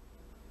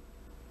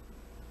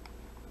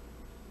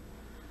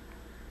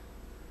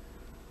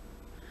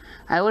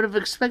 I would have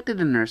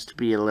expected a nurse to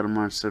be a little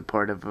more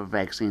supportive of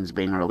vaccines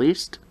being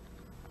released.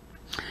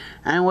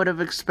 I would have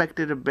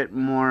expected a bit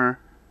more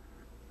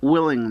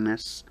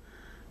willingness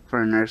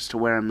for a nurse to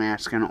wear a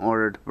mask in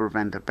order to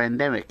prevent a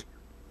pandemic.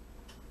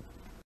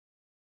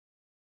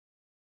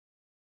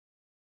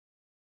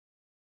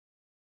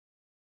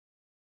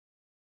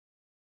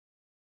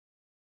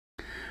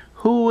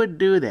 Who would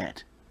do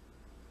that?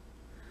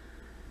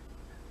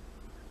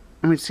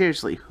 I mean,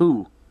 seriously,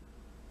 who?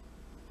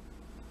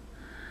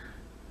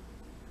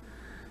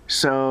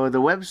 So the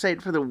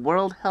website for the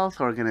World Health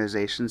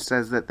Organization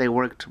says that they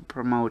work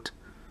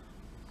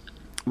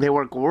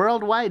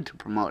worldwide to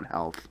promote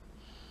health,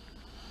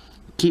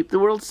 keep the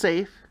world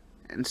safe,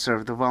 and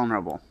serve the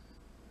vulnerable.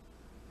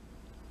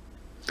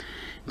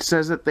 It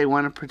says that they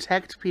want to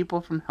protect people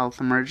from health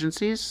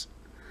emergencies,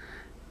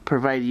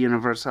 provide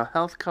universal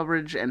health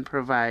coverage, and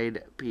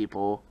provide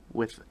people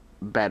with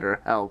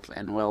better health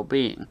and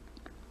well-being.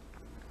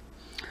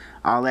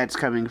 All that's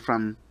coming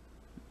from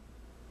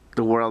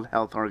the World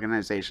Health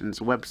Organization's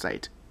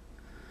website.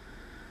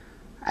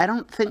 I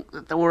don't think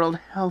that the World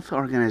Health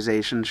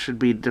Organization should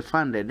be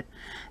defunded,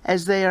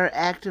 as they are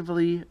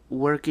actively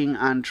working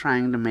on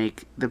trying to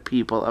make the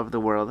people of the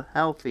world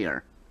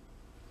healthier.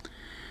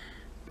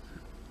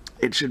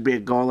 It should be a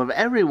goal of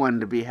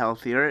everyone to be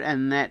healthier,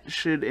 and that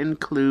should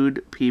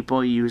include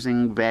people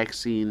using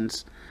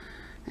vaccines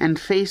and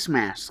face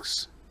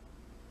masks,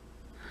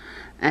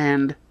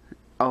 and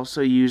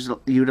also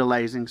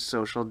utilizing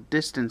social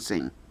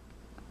distancing.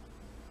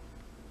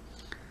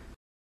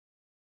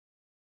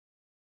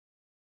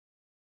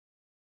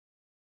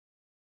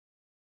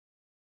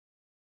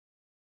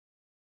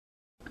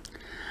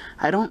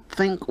 I don't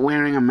think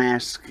wearing a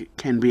mask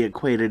can be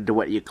equated to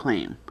what you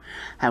claim.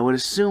 I would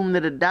assume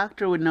that a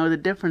doctor would know the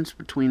difference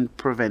between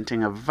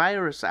preventing a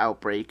virus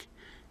outbreak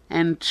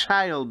and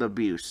child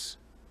abuse.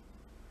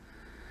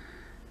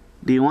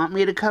 Do you want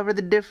me to cover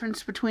the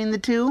difference between the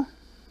two?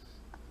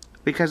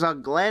 Because I'll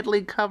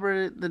gladly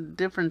cover the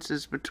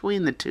differences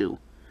between the two.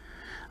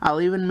 I'll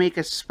even make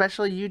a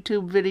special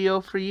YouTube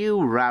video for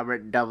you,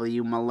 Robert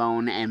W.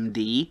 Malone,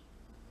 MD.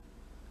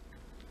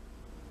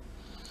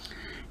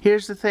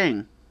 Here's the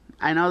thing.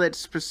 I know that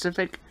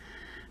specific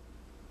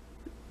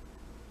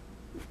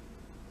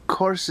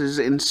courses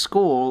in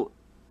school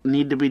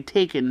need to be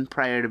taken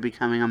prior to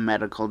becoming a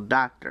medical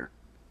doctor.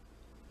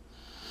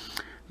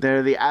 There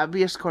are the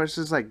obvious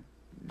courses like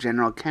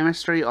general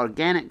chemistry,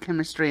 organic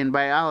chemistry, and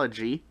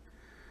biology,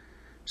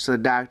 so the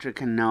doctor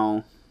can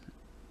know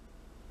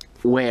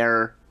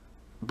where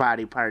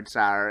body parts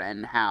are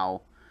and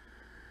how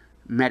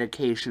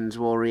medications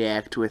will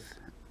react with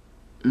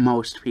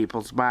most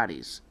people's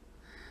bodies.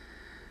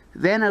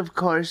 Then, of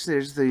course,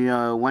 there's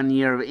the 1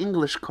 year of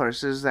English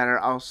courses that are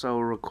also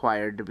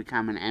required to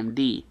become an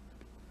MD.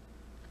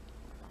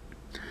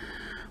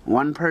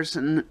 One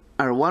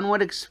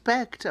would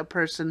expect a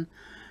person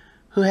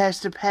who has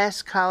to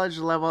pass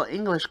college-level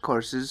English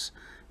courses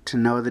to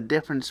know the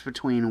difference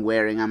between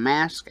wearing a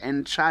mask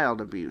and child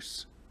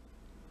abuse.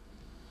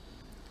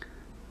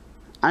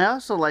 I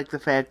also like the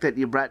fact that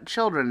you brought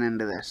children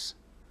into this.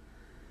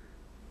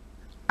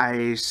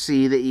 I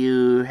see that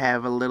you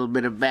have a little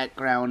bit of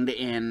background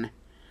in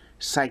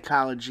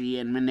psychology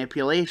and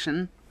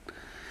manipulation,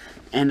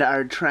 and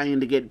are trying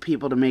to get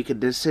people to make a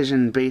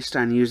decision based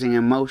on using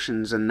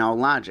emotions and no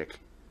logic.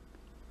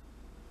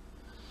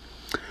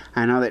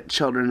 I know that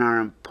children are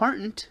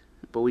important,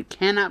 but we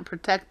cannot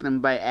protect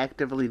them by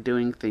actively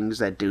doing things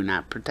that do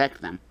not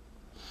protect them.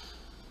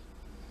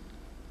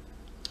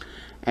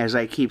 As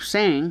I keep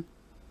saying,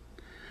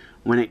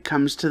 when it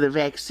comes to the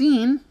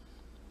vaccine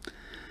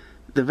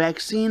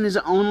is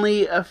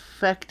only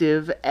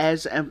effective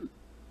as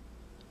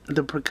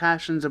the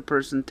precautions a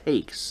person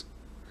takes.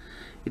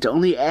 It's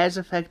only as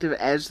effective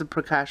as the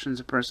precautions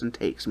a person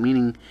takes,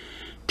 meaning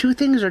two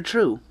things are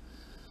true.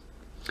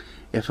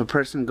 If a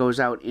person goes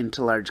out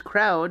into large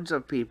crowds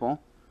of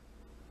people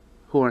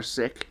who are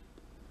sick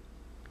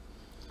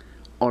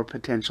or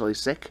potentially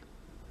sick,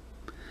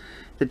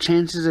 the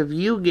chances of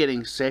you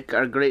getting sick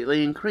are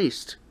greatly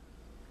increased.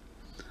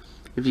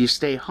 If you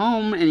stay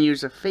home and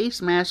use a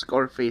face mask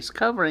or face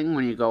covering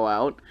when you go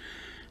out,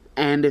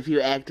 and if you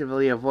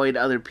actively avoid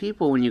other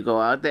people when you go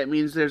out, that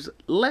means there's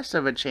less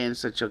of a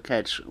chance that you'll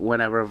catch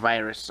whatever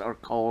virus or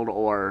cold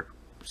or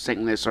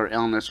sickness or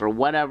illness or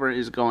whatever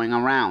is going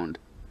around.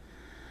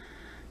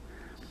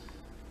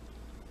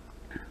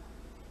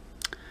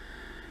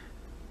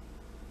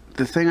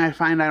 The thing I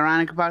find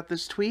ironic about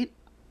this tweet,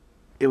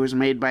 it was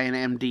made by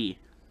an MD.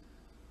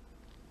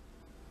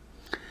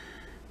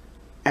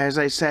 As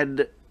I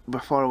said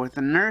before with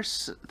the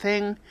nurse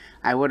thing,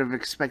 I would have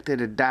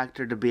expected a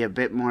doctor to be a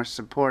bit more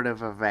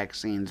supportive of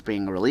vaccines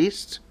being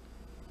released,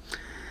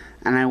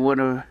 and I would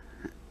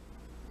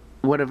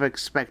have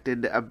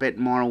expected a bit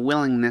more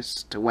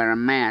willingness to wear a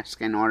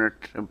mask in order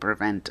to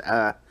prevent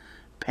a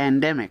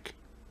pandemic.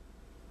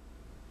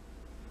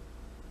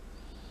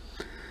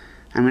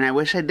 I mean, I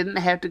wish I didn't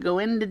have to go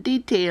into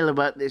detail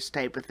about this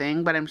type of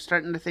thing, but I'm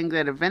starting to think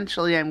that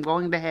eventually I'm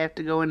going to have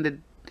to go into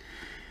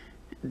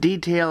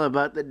detail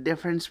about the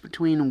difference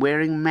between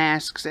wearing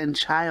masks and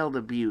child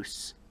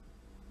abuse.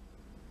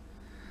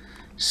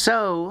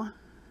 So,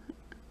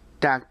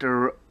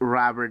 Dr.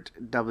 Robert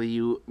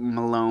W.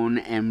 Malone,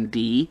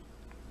 MD,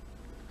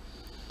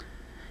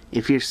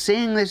 if you're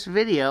seeing this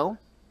video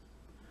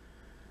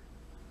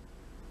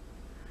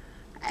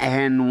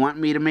and want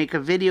me to make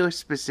a video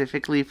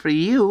specifically for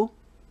you,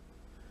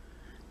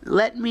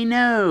 let me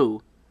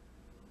know.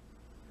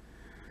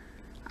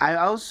 I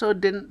also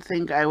didn't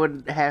think I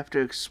would have to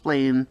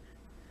explain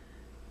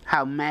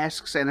how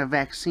masks and a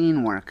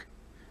vaccine work,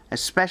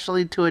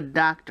 especially to a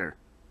doctor.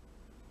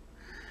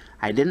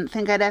 I didn't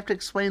think I'd have to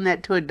explain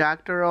that to a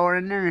doctor or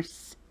a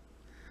nurse,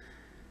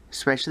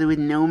 especially with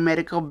no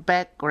medical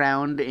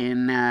background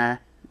in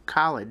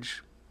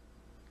college.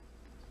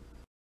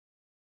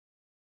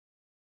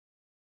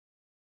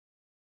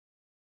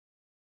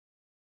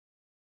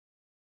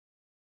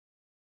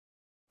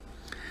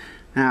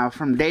 Now,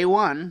 from day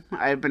one,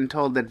 I've been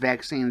told that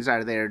vaccines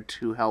are there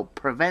to help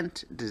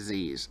prevent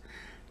disease,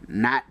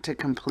 not to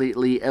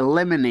completely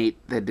eliminate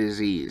the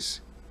disease.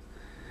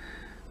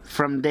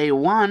 From day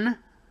one,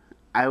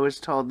 I was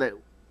told that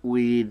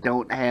we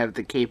don't have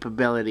the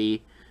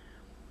capability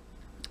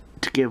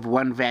to give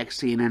one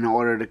vaccine in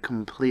order to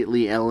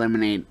completely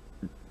eliminate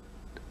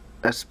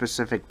a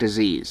specific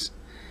disease.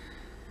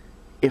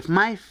 If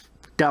my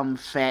dumb,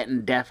 fat,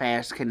 and deaf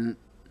ass can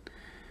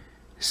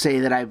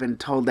say that I've been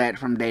told that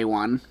from day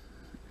one,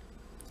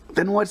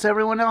 then what's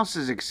everyone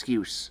else's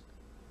excuse?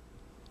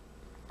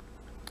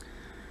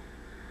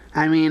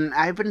 I mean,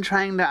 I've been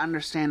trying to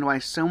understand why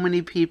so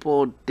many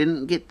people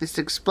didn't get this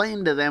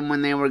explained to them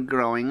when they were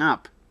growing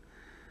up.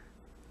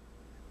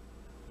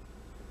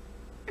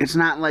 It's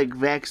not like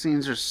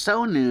vaccines are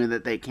so new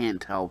that they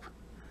can't help.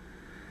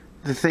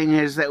 The thing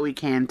is that we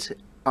can't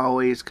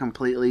always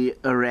completely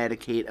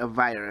eradicate a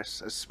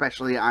virus,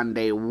 especially on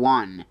day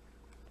one.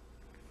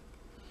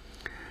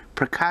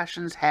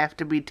 Precautions have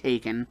to be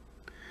taken.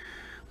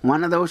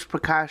 One of those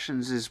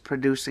precautions is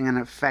producing an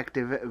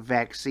effective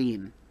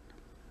vaccine.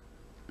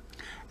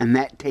 And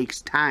that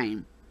takes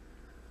time.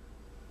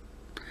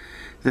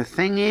 The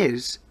thing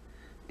is,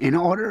 in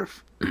order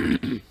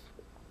for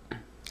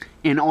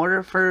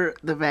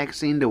the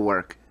vaccine to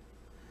work,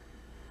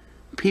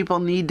 people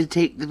need to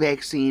take the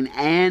vaccine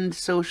and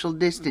social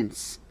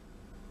distance.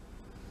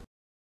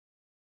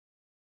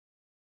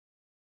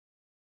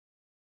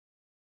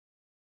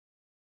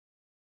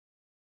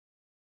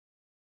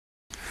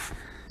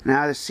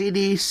 Now, the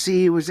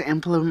CDC was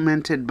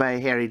implemented by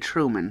Harry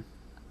Truman.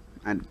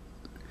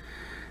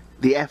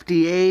 The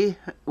FDA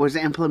was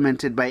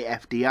implemented by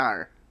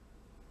FDR.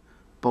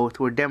 Both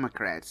were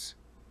Democrats.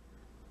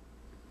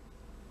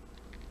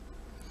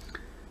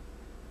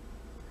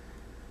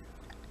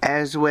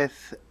 As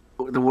with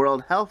the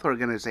World Health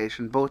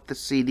Organization, both the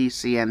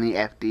CDC and the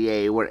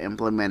FDA were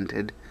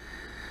implemented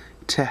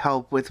to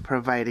help with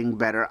providing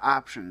better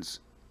options.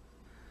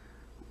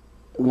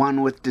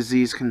 One with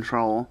disease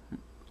control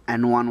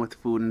and one with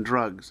food and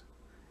drugs,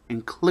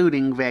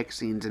 including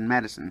vaccines and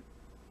medicine.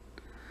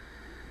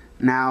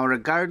 Now,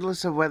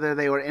 regardless of whether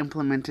they were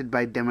implemented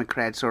by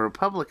Democrats or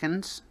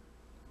Republicans,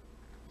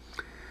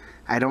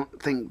 I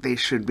don't think they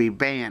should be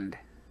banned.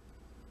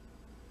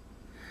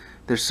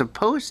 They're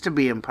supposed to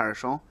be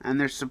impartial,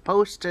 and they're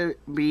supposed to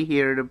be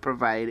here to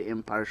provide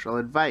impartial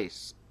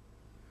advice.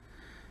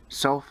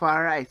 So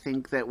far, I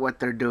think that what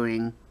they're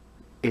doing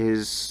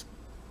is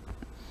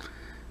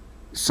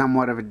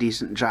somewhat of a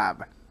decent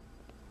job.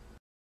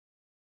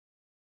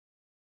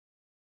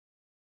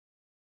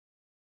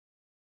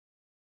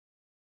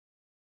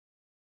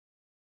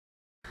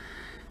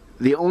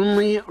 The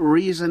only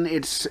reason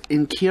it's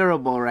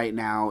incurable right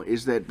now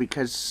is that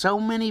because so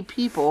many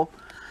people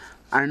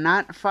are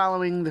not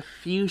following the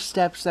few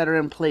steps that are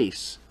in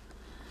place.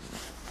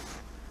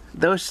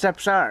 Those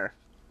steps are: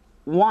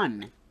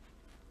 1.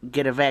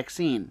 Get a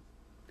vaccine.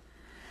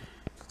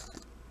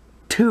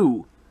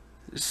 2.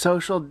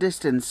 Social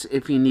distance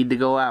if you need to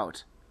go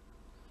out.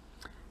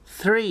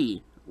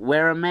 3.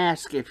 Wear a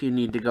mask if you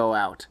need to go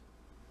out.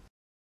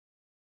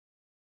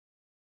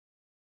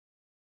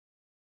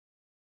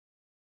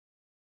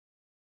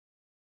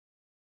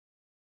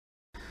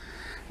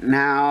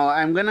 Now,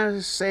 I'm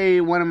gonna say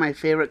one of my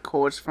favorite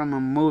quotes from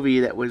a movie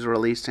that was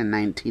released in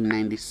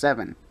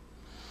 1997.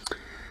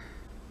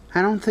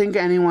 I don't think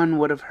anyone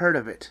would have heard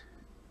of it.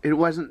 It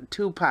wasn't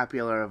too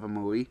popular of a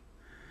movie,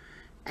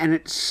 and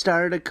it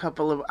starred a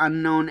couple of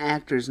unknown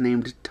actors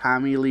named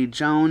Tommy Lee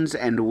Jones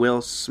and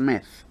Will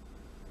Smith.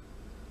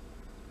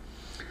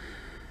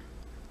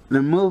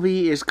 The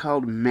movie is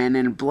called Men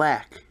in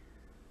Black.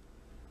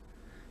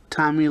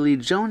 Tommy Lee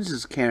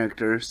Jones's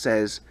character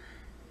says,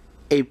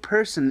 "A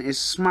person is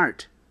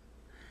smart.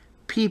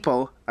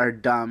 People are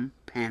dumb,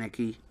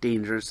 panicky,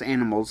 dangerous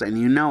animals, and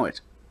you know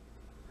it.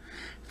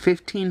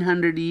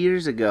 1,500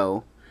 years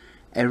ago,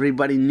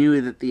 everybody knew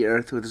that the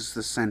Earth was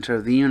the center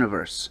of the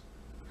universe.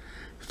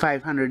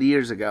 500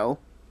 years ago,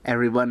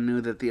 everyone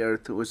knew that the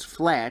Earth was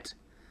flat.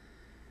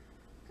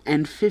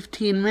 And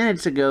 15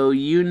 minutes ago,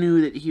 you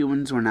knew that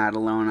humans were not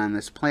alone on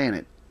this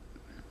planet."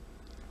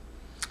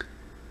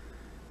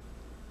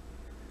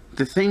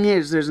 The thing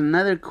is, there's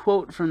another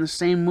quote from the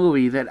same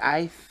movie that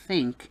I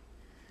think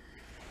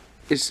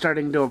is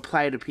starting to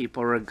apply to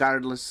people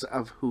regardless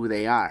of who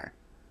they are.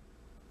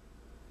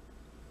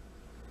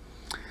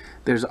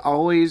 There's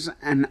always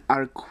an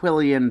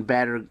Arquillian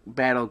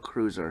battle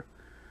cruiser,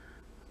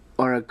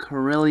 or a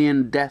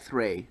Carillion death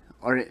ray,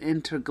 or an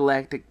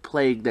intergalactic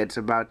plague that's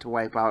about to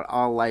wipe out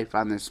all life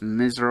on this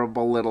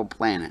miserable little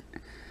planet.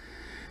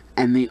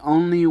 And the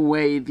only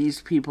way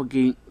these people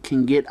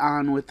can get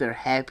on with their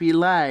happy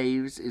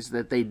lives is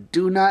that they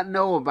do not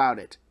know about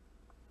it.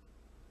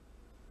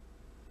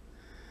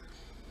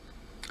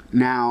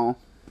 Now,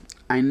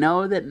 I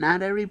know that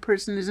not every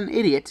person is an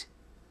idiot,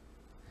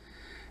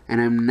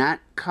 and I'm not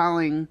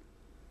calling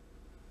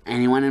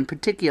anyone in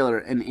particular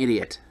an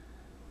idiot.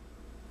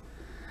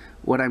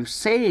 What I'm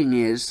saying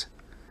is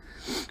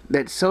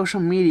that social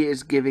media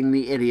is giving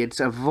the idiots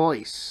a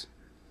voice.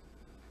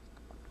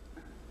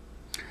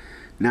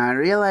 Now, I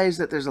realize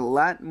that there's a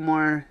lot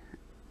more,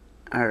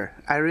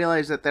 I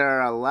realize that there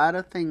are a lot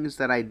of things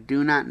that I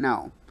do not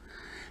know,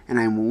 and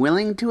I'm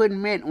willing to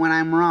admit when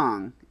I'm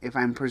wrong if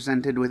I'm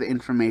presented with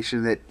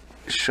information that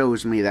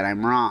shows me that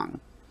I'm wrong.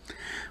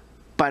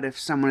 But if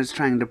someone is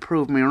trying to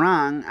prove me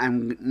wrong,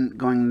 I'm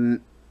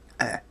going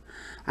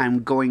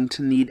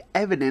to need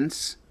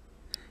evidence,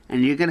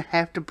 and you're going to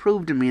have to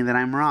prove to me that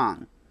I'm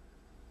wrong.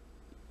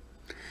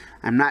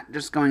 I'm not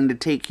just going to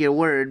take your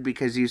word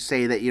because you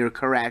say that you're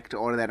correct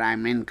or that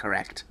I'm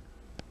incorrect.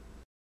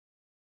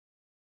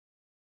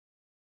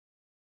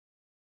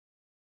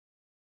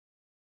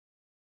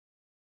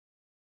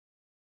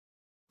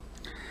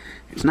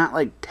 It's not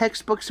like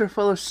textbooks are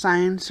full of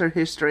science or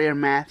history or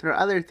math or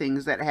other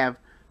things that have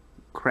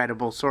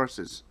credible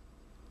sources.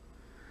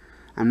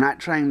 I'm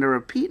not trying to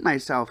repeat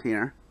myself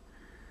here,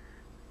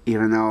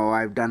 even though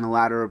I've done a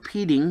lot of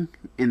repeating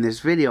in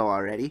this video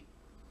already.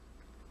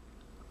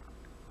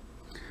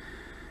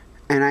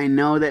 And I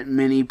know that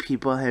many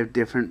people have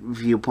different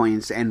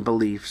viewpoints and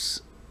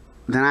beliefs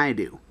than I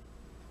do.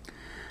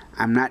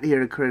 I'm not here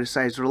to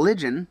criticize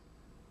religion.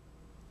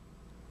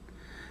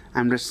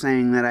 I'm just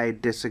saying that I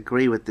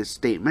disagree with this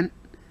statement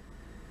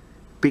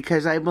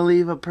because I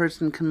believe a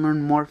person can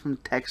learn more from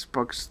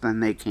textbooks than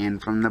they can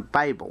from the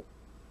Bible.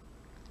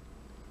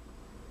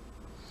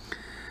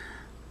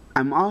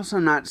 I'm also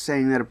not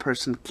saying that a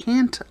person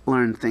can't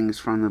learn things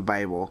from the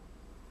Bible.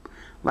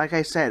 Like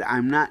I said,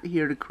 I'm not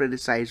here to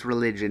criticize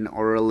religion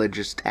or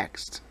religious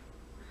texts.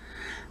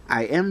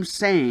 I am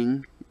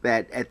saying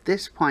that at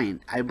this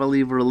point, I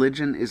believe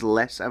religion is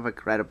less of a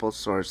credible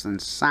source than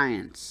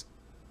science.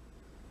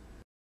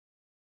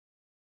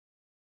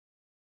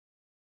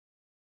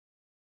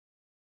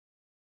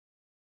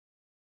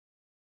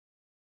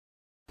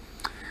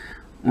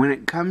 When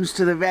it comes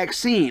to the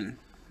vaccine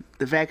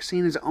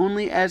is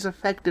only as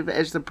effective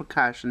as the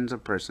precautions a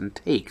person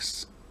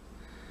takes.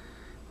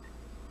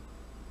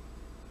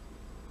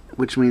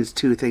 Which means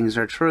two things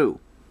are true.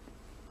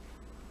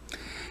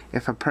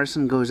 If a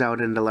person goes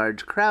out into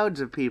large crowds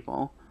of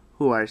people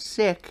who are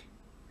sick,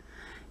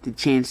 the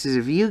chances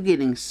of you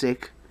getting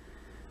sick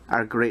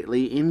are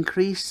greatly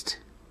increased.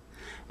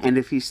 And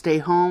if you stay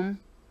home,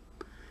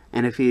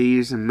 and if you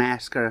use a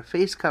mask or a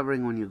face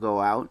covering when you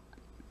go out,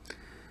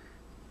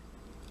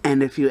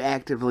 and if you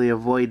actively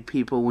avoid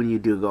people when you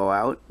do go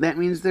out, that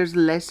means there's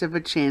less of a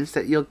chance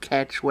that you'll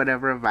catch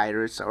whatever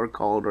virus or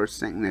cold or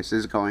sickness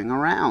is going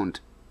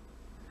around.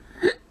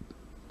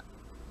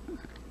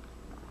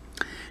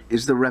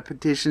 Is the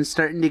repetition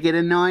starting to get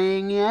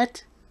annoying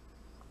yet?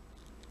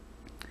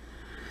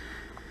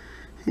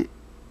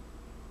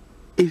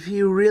 If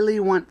you really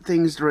want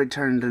things to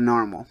return to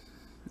normal,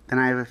 then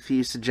I have a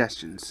few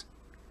suggestions.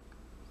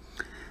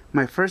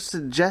 My first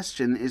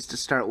suggestion is to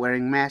start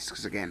wearing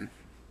masks again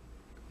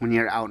when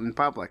you're out in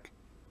public.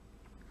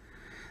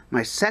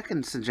 My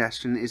second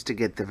suggestion is to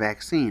get the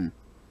vaccine.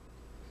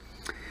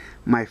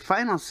 My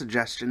final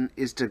suggestion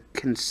is to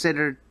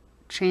consider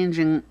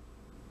changing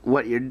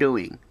what you're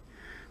doing,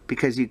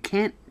 because you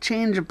can't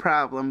change a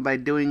problem by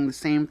doing the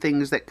same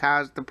things that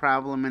caused the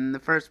problem in the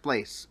first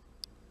place.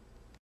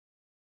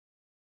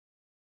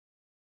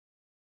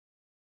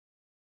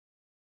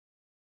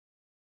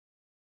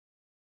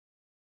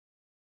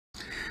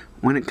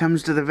 When it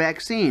comes to the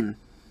vaccine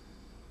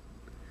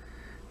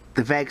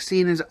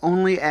is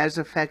only as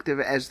effective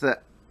as the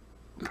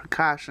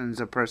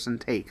precautions a person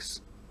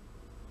takes.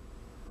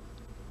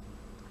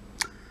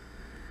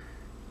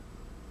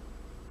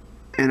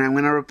 And I'm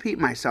going to repeat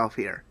myself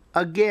here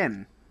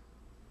again.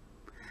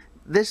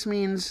 This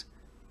means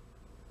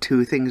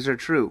two things are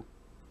true.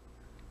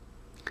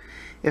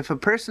 If a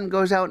person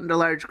goes out into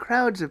large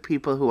crowds of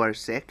people who are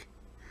sick,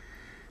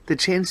 the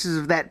chances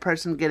of that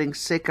person getting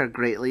sick are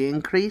greatly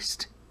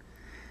increased.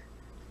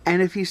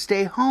 And if you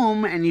stay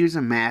home and use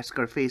a mask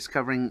or face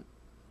covering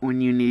when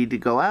you need to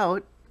go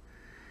out,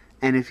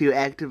 and if you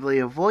actively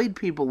avoid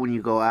people when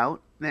you go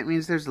out, that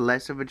means there's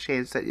less of a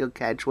chance that you'll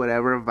catch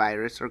whatever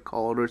virus or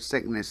cold or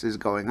sickness is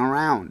going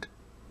around.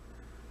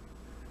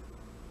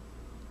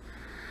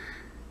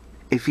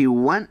 If you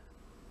want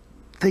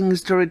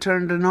things to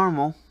return to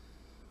normal,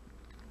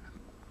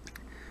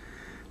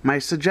 my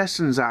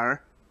suggestions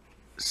are: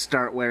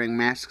 start wearing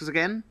masks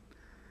again,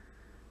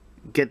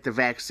 get the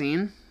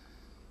vaccine,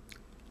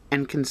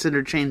 and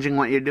consider changing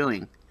what you're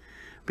doing.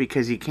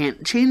 Because you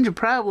can't change a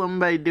problem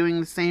by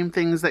doing the same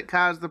things that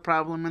caused the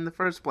problem in the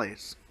first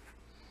place.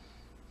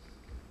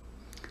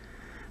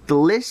 The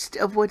list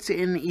of what's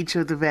in each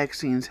of the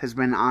vaccines has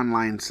been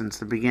online since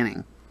the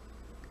beginning.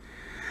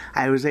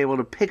 I was able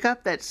to pick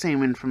up that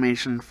same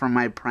information from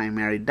my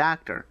primary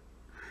doctor.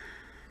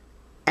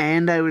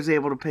 And I was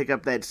able to pick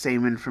up that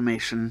same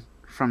information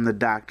from the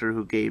doctor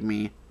who gave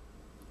me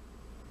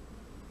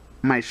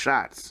my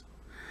shots.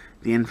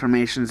 The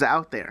information's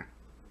out there.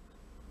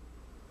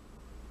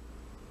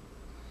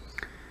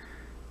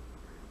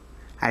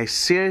 I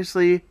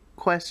seriously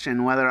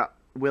question whether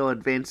we'll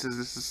advance as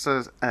a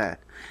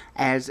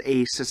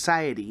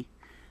society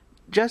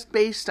just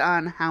based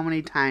on how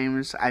many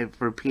times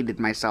I've repeated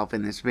myself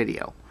in this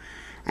video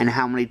and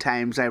how many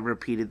times I've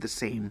repeated the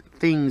same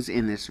things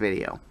in this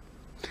video.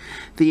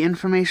 The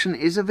information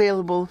is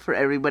available for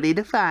everybody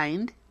to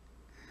find.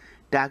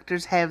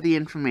 Doctors have the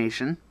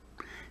information.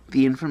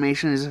 The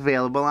information is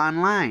available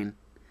online.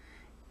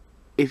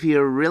 If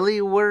you're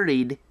really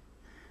worried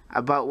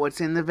about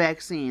what's in the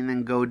vaccine,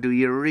 then go do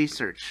your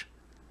research.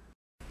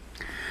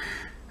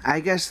 I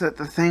guess that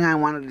the thing I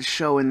wanted to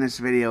show in this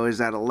video is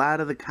that a lot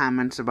of the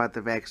comments about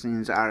the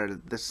vaccines are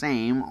the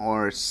same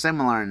or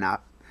similar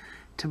enough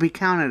to be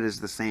counted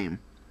as the same.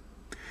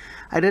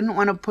 I didn't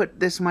want to put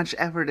this much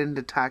effort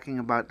into talking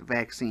about the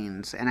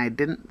vaccines, and I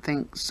didn't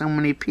think so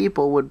many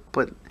people would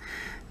put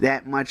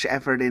that much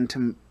effort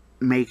into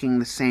making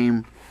the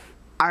same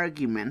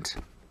argument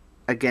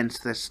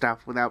against this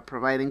stuff without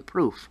providing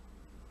proof.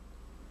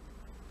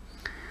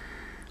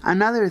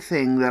 Another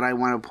thing that I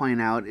want to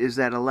point out is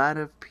that a lot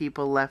of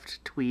people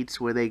left tweets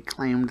where they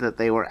claimed that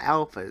they were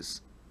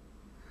alphas,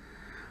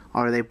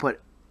 or they put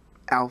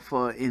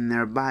alpha in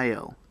their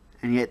bio,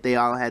 and yet they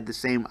all had the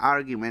same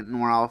argument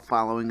and were all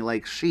following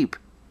like sheep.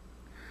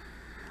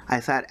 I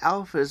thought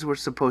alphas were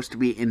supposed to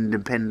be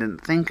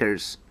independent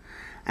thinkers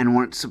and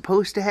weren't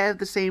supposed to have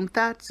the same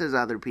thoughts as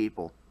other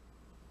people.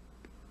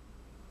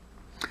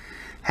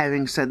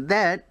 Having said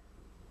that,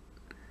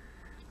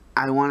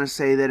 I want to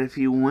say that if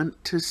you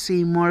want to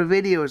see more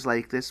videos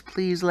like this,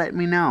 please let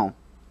me know.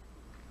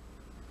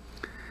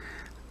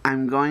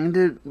 I'm going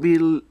to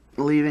be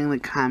leaving the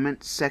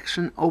comment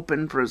section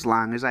open for as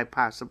long as I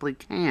possibly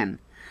can.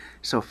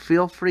 So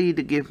feel free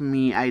to give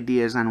me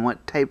ideas on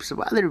what types of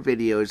other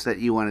videos that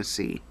you want to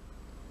see.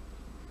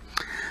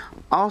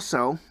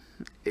 Also,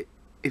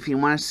 if you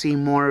want to see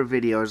more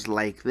videos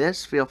like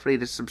this, feel free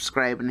to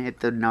subscribe and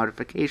hit the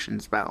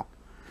notifications bell.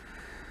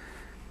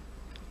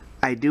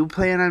 I do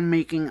plan on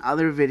making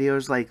other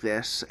videos like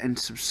this, and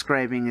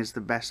subscribing is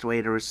the best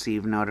way to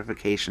receive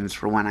notifications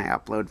for when I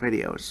upload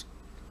videos.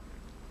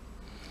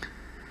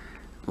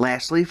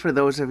 Lastly, for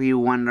those of you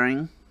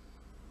wondering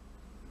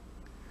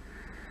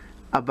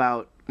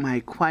about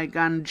my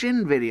Qui-Gon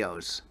Jinn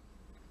videos,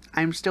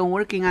 I'm still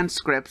working on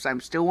scripts,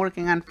 I'm still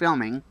working on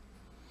filming.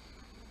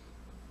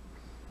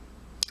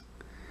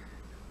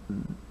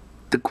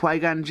 The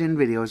Qui-Gon Jinn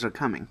videos are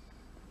coming.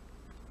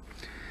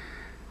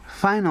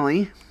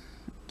 Finally,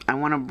 I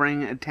want to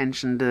bring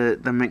attention to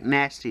the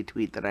McNasty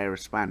tweet that I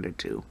responded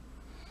to.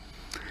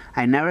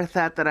 I never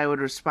thought that I would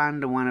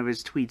respond to one of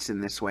his tweets in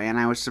this way, and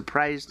I was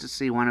surprised to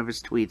see one of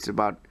his tweets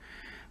about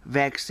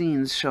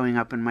vaccines showing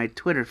up in my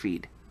Twitter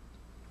feed.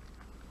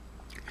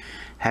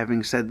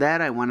 Having said that,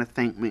 I want to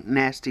thank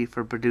McNasty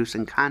for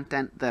producing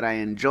content that I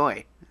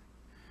enjoy.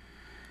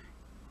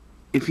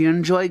 If you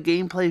enjoy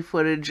gameplay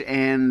footage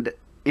and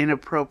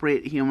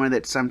inappropriate humor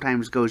that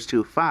sometimes goes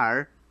too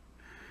far,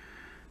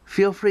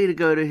 feel free to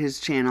go to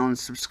his channel and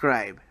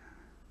subscribe.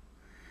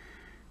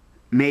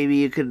 Maybe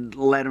you could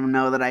let him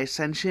know that I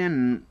sent you,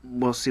 and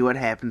we'll see what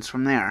happens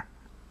from there.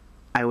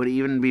 I would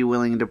even be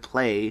willing to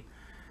play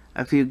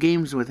a few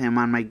games with him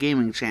on my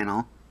gaming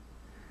channel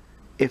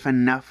if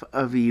enough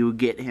of you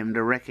get him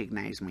to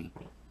recognize me.